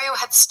 Ontario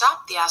had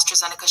stopped the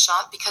AstraZeneca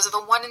shot because of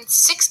a 1 in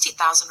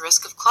 60,000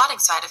 risk of clotting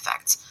side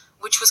effects,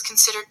 which was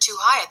considered too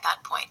high at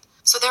that point.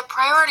 So their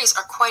priorities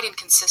are quite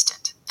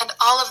inconsistent. And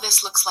all of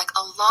this looks like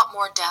a lot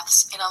more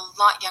deaths in a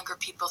lot younger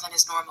people than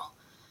is normal.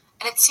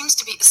 And it seems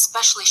to be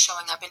especially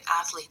showing up in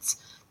athletes,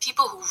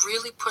 people who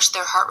really push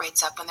their heart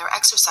rates up when they're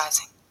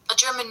exercising. A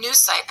German news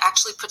site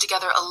actually put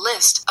together a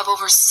list of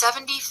over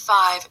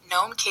 75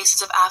 known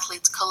cases of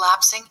athletes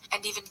collapsing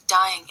and even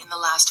dying in the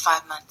last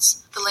 5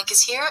 months. The link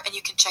is here, and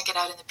you can check it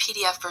out in the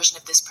PDF version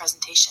of this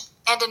presentation.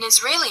 And an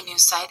Israeli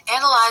news site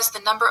analyzed the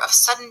number of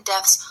sudden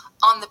deaths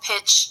on the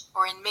pitch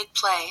or in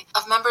mid-play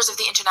of members of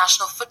the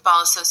International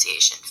Football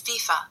Association,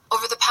 FIFA.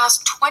 Over the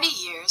past 20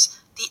 years,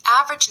 the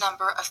average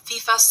number of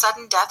FIFA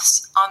sudden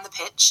deaths on the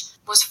pitch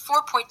was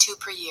 4.2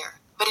 per year.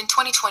 But in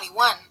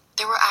 2021,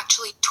 there were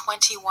actually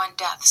 21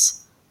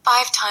 deaths,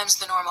 5 times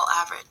the normal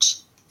average.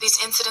 These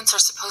incidents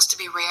are supposed to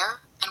be rare,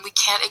 and we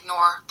can't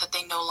ignore that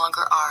they no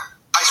longer are.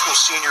 High school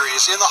senior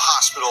is in the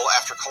hospital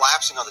after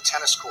collapsing on the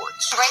tennis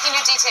courts. Breaking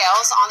new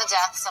details on the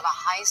deaths of a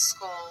high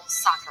school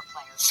soccer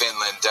player.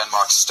 Finland,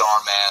 Denmark's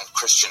star man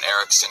Christian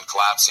Eriksen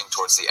collapsing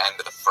towards the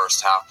end of the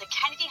first half. The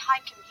Kennedy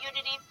High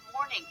community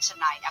mourning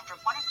tonight after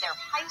one of their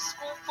high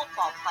school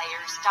football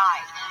players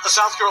died. A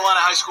South Carolina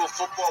high school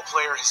football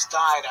player has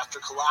died after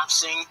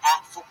collapsing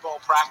at football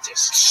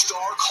practice.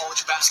 Star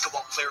college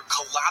basketball player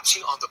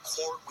collapsing on the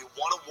court. We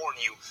want to warn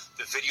you,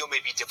 the video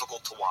may be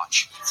difficult to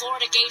watch.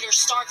 Florida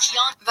Gators star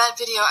Keon. That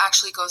video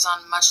actually goes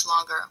on much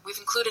longer. We've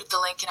included the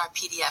link in our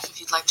PDF if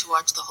you'd like to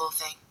watch the whole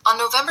thing. On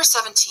November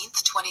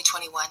 17th,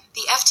 2021,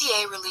 the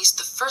FDA released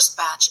the first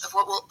batch of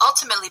what will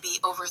ultimately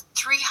be over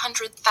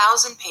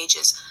 300,000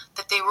 pages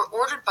that they were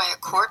ordered by a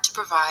court to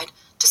provide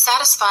to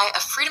satisfy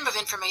a Freedom of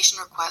Information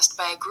request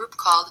by a group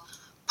called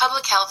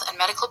Public Health and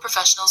Medical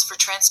Professionals for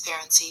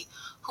Transparency,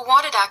 who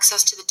wanted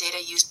access to the data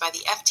used by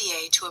the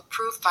FDA to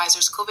approve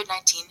Pfizer's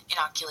COVID-19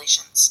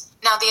 inoculations.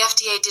 Now, the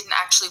FDA didn't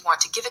actually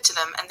want to give it to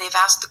them, and they've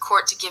asked the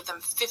court to give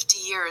them 50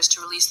 years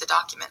to release the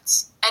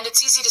documents. And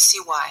it's easy to see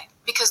why.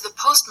 Because the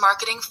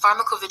post-marketing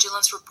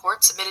pharmacovigilance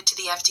report submitted to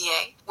the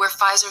FDA, where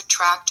Pfizer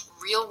tracked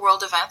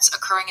real-world events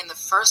occurring in the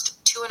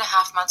first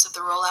 2.5 months of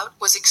the rollout,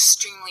 was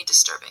extremely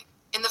disturbing.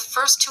 In the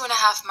first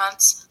 2.5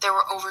 months, there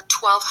were over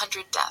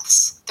 1,200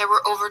 deaths. There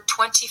were over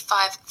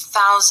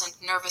 25,000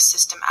 nervous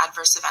system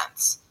adverse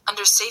events.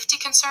 Under safety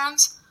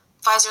concerns,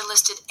 Pfizer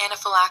listed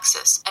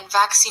anaphylaxis and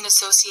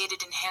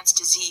vaccine-associated enhanced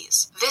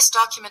disease. This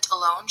document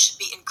alone should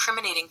be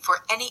incriminating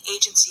for any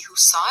agency who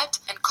saw it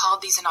and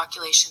called these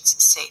inoculations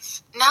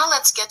safe. Now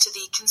let's get to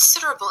the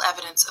considerable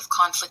evidence of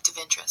conflict of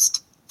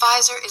interest.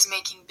 Pfizer is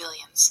making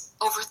billions,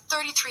 over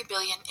 $33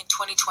 billion in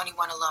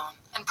 2021 alone,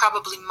 and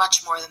probably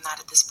much more than that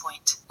at this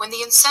point. When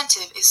the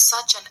incentive is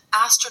such an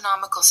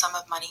astronomical sum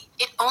of money,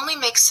 it only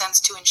makes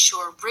sense to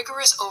ensure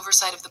rigorous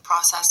oversight of the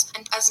process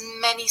and as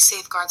many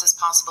safeguards as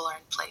possible are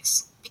in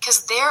place.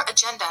 Because their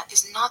agenda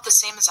is not the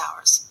same as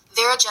ours.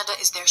 Their agenda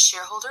is their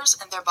shareholders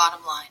and their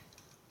bottom line,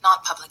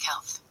 not public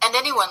health. And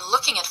anyone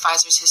looking at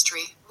Pfizer's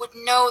history would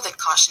know that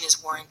caution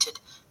is warranted,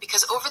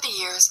 because over the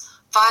years,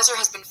 Pfizer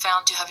has been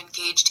found to have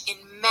engaged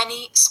in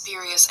many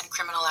spurious and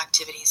criminal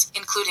activities,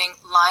 including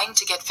lying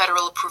to get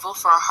federal approval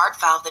for a heart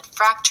valve that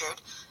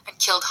fractured and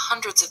killed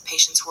hundreds of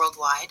patients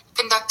worldwide,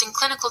 conducting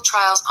clinical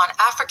trials on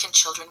African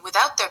children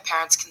without their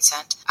parents'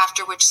 consent,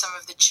 after which some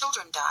of the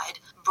children died,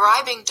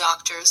 bribing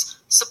doctors,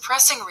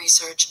 suppressing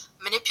research,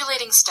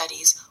 manipulating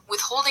studies,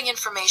 withholding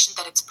information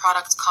that its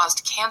products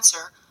caused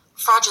cancer,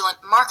 fraudulent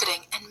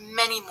marketing, and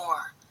many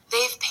more.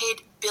 They've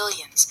paid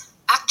billions,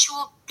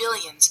 actual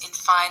billions in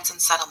fines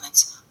and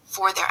settlements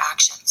for their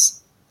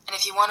actions. And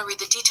if you want to read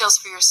the details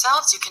for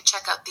yourselves, you can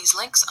check out these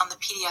links on the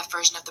PDF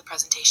version of the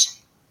presentation.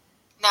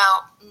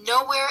 Now,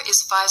 nowhere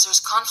is Pfizer's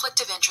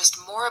conflict of interest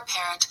more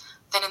apparent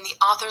than in the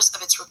authors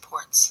of its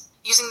reports.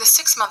 Using the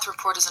 6-month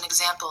report as an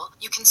example,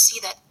 you can see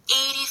that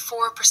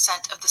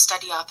 84% of the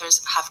study authors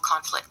have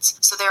conflicts.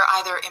 So they're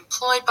either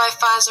employed by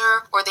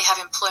Pfizer, or they have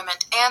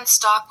employment and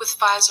stock with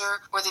Pfizer,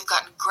 or they've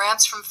gotten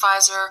grants from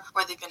Pfizer,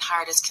 or they've been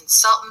hired as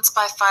consultants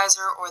by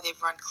Pfizer, or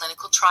they've run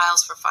clinical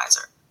trials for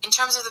Pfizer. In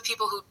terms of the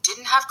people who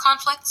didn't have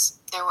conflicts,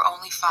 there were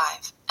only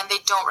 5, and they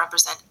don't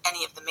represent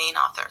any of the main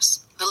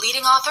authors. The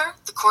leading author,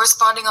 the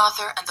corresponding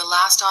author, and the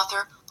last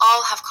author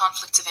all have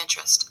conflicts of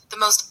interest. The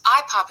most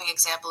eye-popping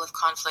example of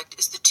conflict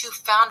is the 2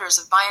 founders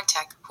of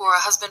BioNTech, who are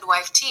a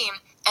husband-wife team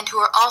and who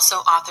are also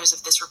authors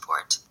of this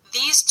report.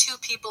 These 2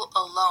 people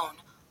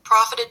alone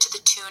profited to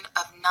the tune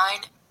of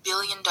 $9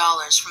 billion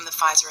from the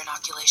Pfizer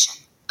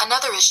inoculation.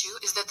 Another issue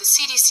is that the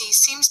CDC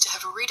seems to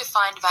have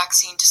redefined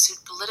vaccine to suit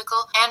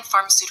political and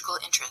pharmaceutical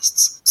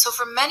interests. So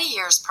for many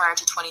years prior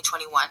to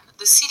 2021,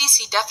 the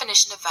CDC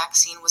definition of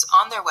vaccine was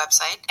on their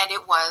website, and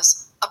it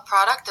was a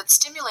product that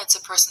stimulates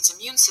a person's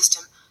immune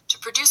system to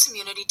produce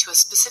immunity to a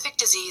specific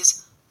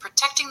disease,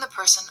 protecting the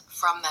person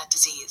from that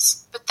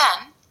disease. But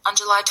then, on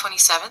July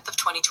 27th of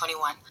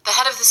 2021, the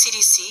head of the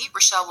CDC,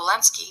 Rochelle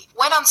Walensky,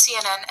 went on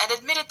CNN and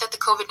admitted that the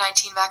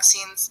COVID-19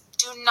 vaccines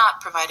do not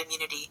provide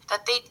immunity,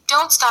 that they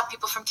don't stop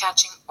people from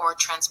catching or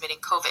transmitting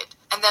COVID.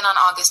 And then on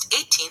August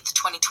 18th,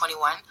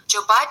 2021,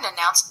 Joe Biden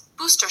announced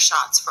booster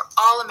shots for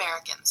all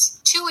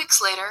Americans. 2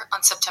 weeks later,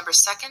 on September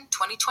 2nd,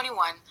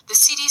 2021, the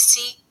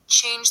CDC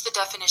changed the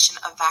definition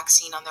of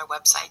vaccine on their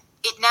website.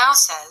 It now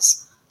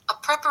says, a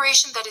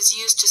preparation that is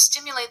used to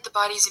stimulate the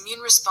body's immune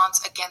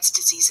response against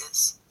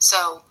diseases.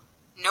 So,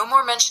 no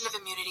more mention of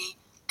immunity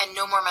and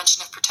no more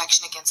mention of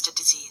protection against a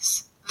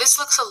disease. This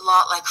looks a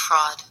lot like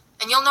fraud.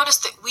 And you'll notice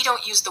that we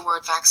don't use the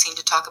word vaccine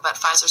to talk about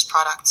Pfizer's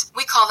products.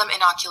 We call them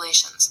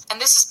inoculations. And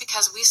this is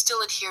because we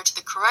still adhere to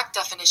the correct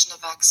definition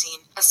of vaccine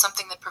as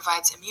something that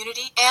provides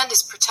immunity and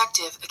is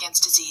protective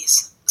against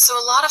disease. So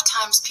a lot of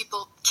times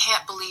people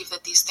can't believe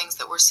that these things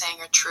that we're saying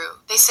are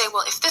true. They say,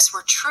 well, if this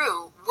were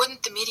true,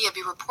 wouldn't the media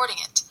be reporting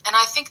it? And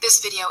I think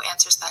this video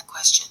answers that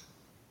question.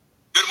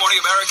 Good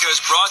Morning America is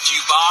brought to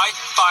you by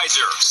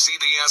Pfizer.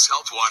 CBS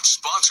Health Watch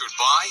sponsored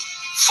by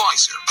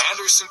Pfizer.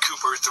 Anderson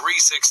Cooper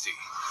 360.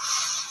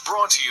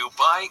 Brought to you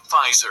by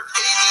Pfizer.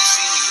 ABC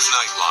News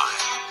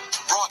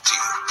Nightline. Brought to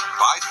you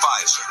by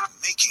Pfizer.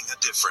 Making a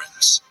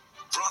difference.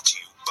 Brought to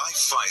you by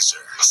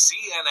Pfizer.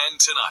 CNN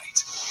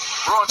Tonight.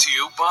 Brought to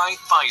you by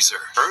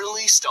Pfizer.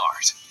 Early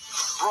Start.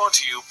 Brought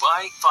to you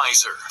by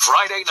Pfizer.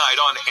 Friday night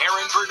on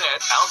Aaron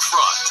Burnett Out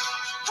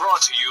Front.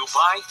 Brought to you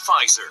by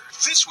Pfizer.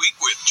 This Week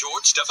with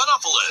George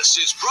Stephanopoulos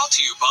is brought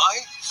to you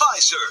by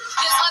Pfizer.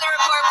 This weather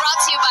report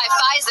brought to you by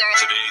Pfizer.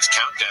 Today's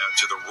countdown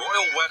to the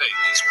royal wedding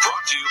is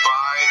brought to you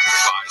by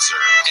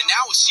Pfizer. And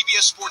now a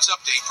CBS Sports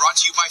Update brought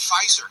to you by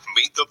Pfizer.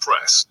 Meet the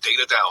Press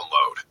Data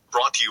Download.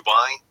 Brought to you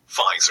by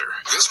Pfizer.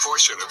 This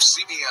portion of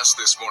CBS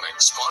This Morning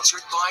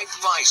sponsored by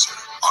Pfizer.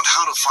 On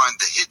how to find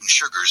the hidden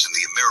sugars in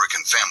the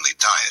American family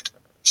diet.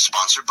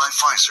 Sponsored by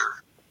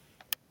Pfizer.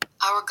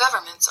 Our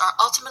governments are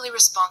ultimately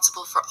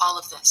responsible for all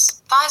of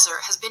this.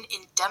 Pfizer has been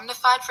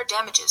indemnified for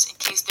damages in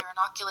case their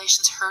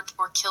inoculations hurt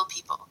or kill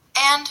people.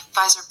 And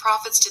Pfizer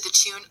profits to the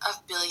tune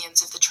of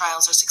billions if the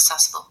trials are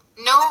successful.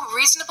 No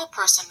reasonable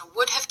person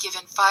would have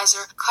given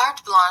Pfizer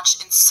carte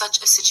blanche in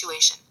such a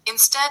situation.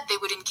 Instead, they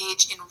would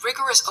engage in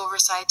rigorous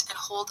oversight and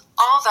hold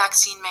all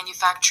vaccine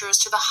manufacturers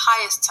to the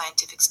highest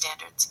scientific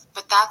standards.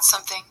 But that's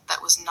something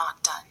that was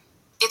not done.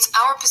 It's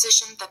our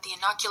position that the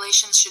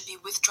inoculations should be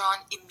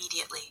withdrawn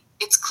immediately.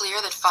 It's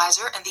clear that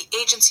Pfizer and the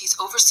agencies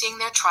overseeing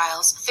their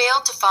trials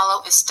failed to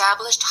follow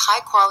established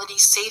high-quality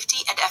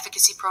safety and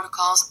efficacy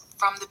protocols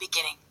from the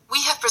beginning.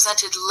 We have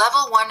presented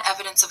level 1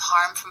 evidence of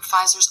harm from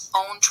Pfizer's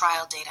own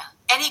trial data.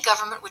 Any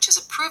government which has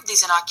approved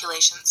these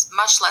inoculations,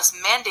 much less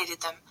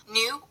mandated them,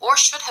 knew or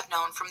should have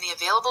known from the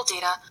available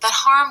data that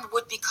harm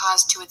would be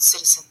caused to its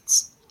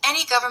citizens.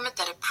 Any government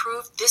that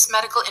approved this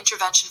medical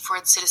intervention for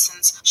its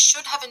citizens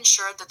should have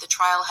ensured that the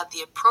trial had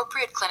the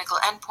appropriate clinical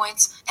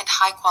endpoints and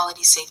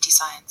high-quality safety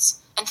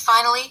science. And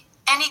finally,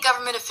 any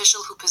government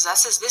official who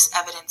possesses this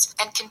evidence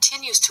and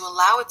continues to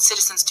allow its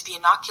citizens to be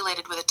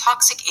inoculated with a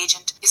toxic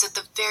agent is at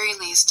the very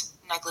least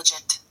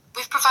negligent.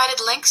 We've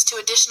provided links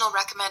to additional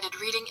recommended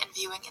reading and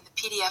viewing in the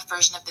PDF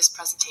version of this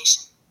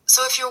presentation.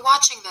 So if you're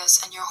watching this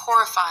and you're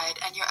horrified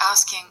and you're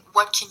asking,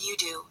 what can you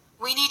do?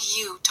 We need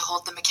you to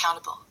hold them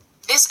accountable.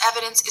 This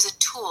evidence is a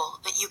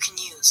tool that you can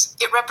use.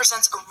 It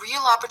represents a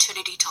real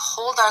opportunity to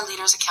hold our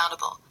leaders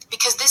accountable,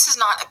 because this is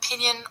not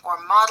opinion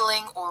or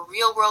modeling or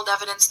real-world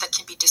evidence that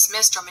can be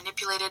dismissed or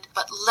manipulated,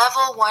 but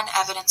level 1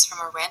 evidence from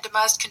a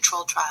randomized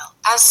controlled trial.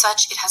 As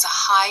such, it has a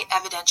high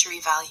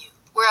evidentiary value.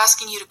 We're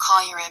asking you to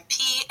call your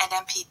MP and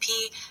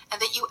MPP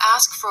and that you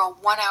ask for a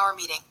 1-hour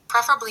meeting,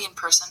 preferably in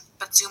person,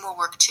 but Zoom will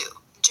work too.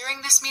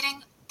 During this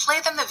meeting, play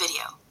them the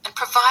video and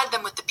provide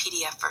them with the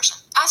PDF version.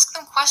 Ask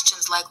them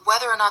questions like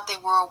whether or not they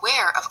were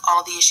aware of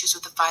all the issues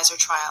with the Pfizer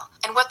trial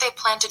and what they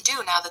plan to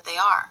do now that they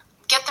are.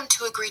 Get them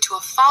to agree to a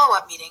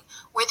follow-up meeting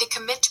where they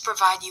commit to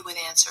provide you with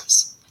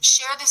answers.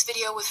 Share this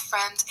video with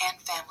friends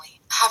and family.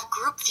 Have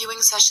group viewing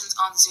sessions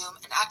on Zoom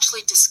and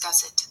actually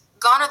discuss it.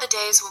 Gone are the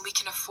days when we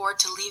can afford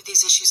to leave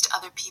these issues to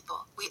other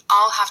people. We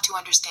all have to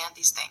understand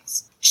these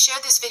things. Share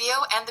this video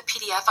and the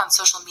PDF on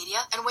social media,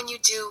 and when you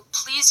do,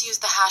 please use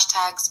the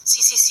hashtags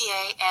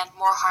CCCA and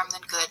More Harm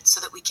Than Good so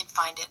that we can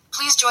find it.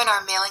 Please join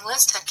our mailing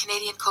list at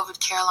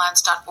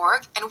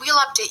CanadianCovidCarealliance.org, and we'll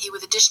update you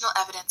with additional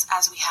evidence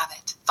as we have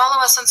it.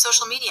 Follow us on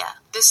social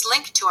media. This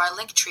link to our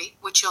link tree,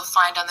 which you'll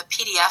find on the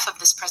PDF of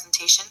this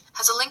presentation,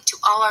 has a link to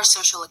all our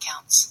social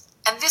accounts.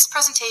 And this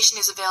presentation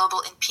is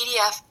available in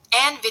PDF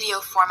and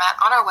video format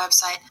on our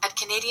website at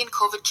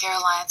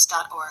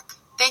CanadianCovidCarealliance.org.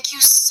 Thank you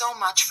so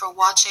much for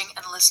watching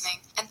and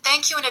listening, and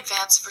thank you in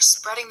advance for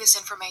spreading this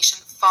information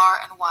far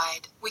and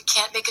wide. We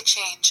can't make a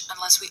change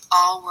unless we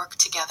all work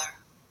together.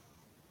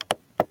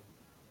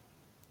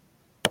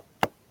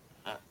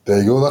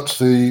 There you go. That's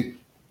the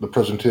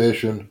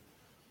presentation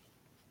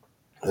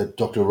that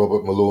Dr.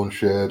 Robert Malone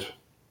shared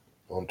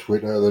on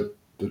Twitter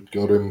that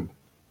got him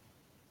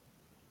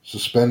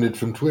suspended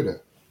from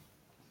Twitter.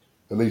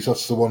 At least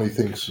that's the one he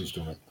thinks has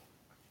done it.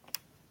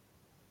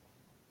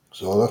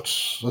 So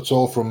that's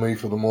all from me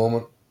for the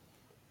moment,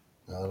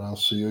 and I'll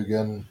see you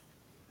again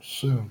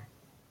soon.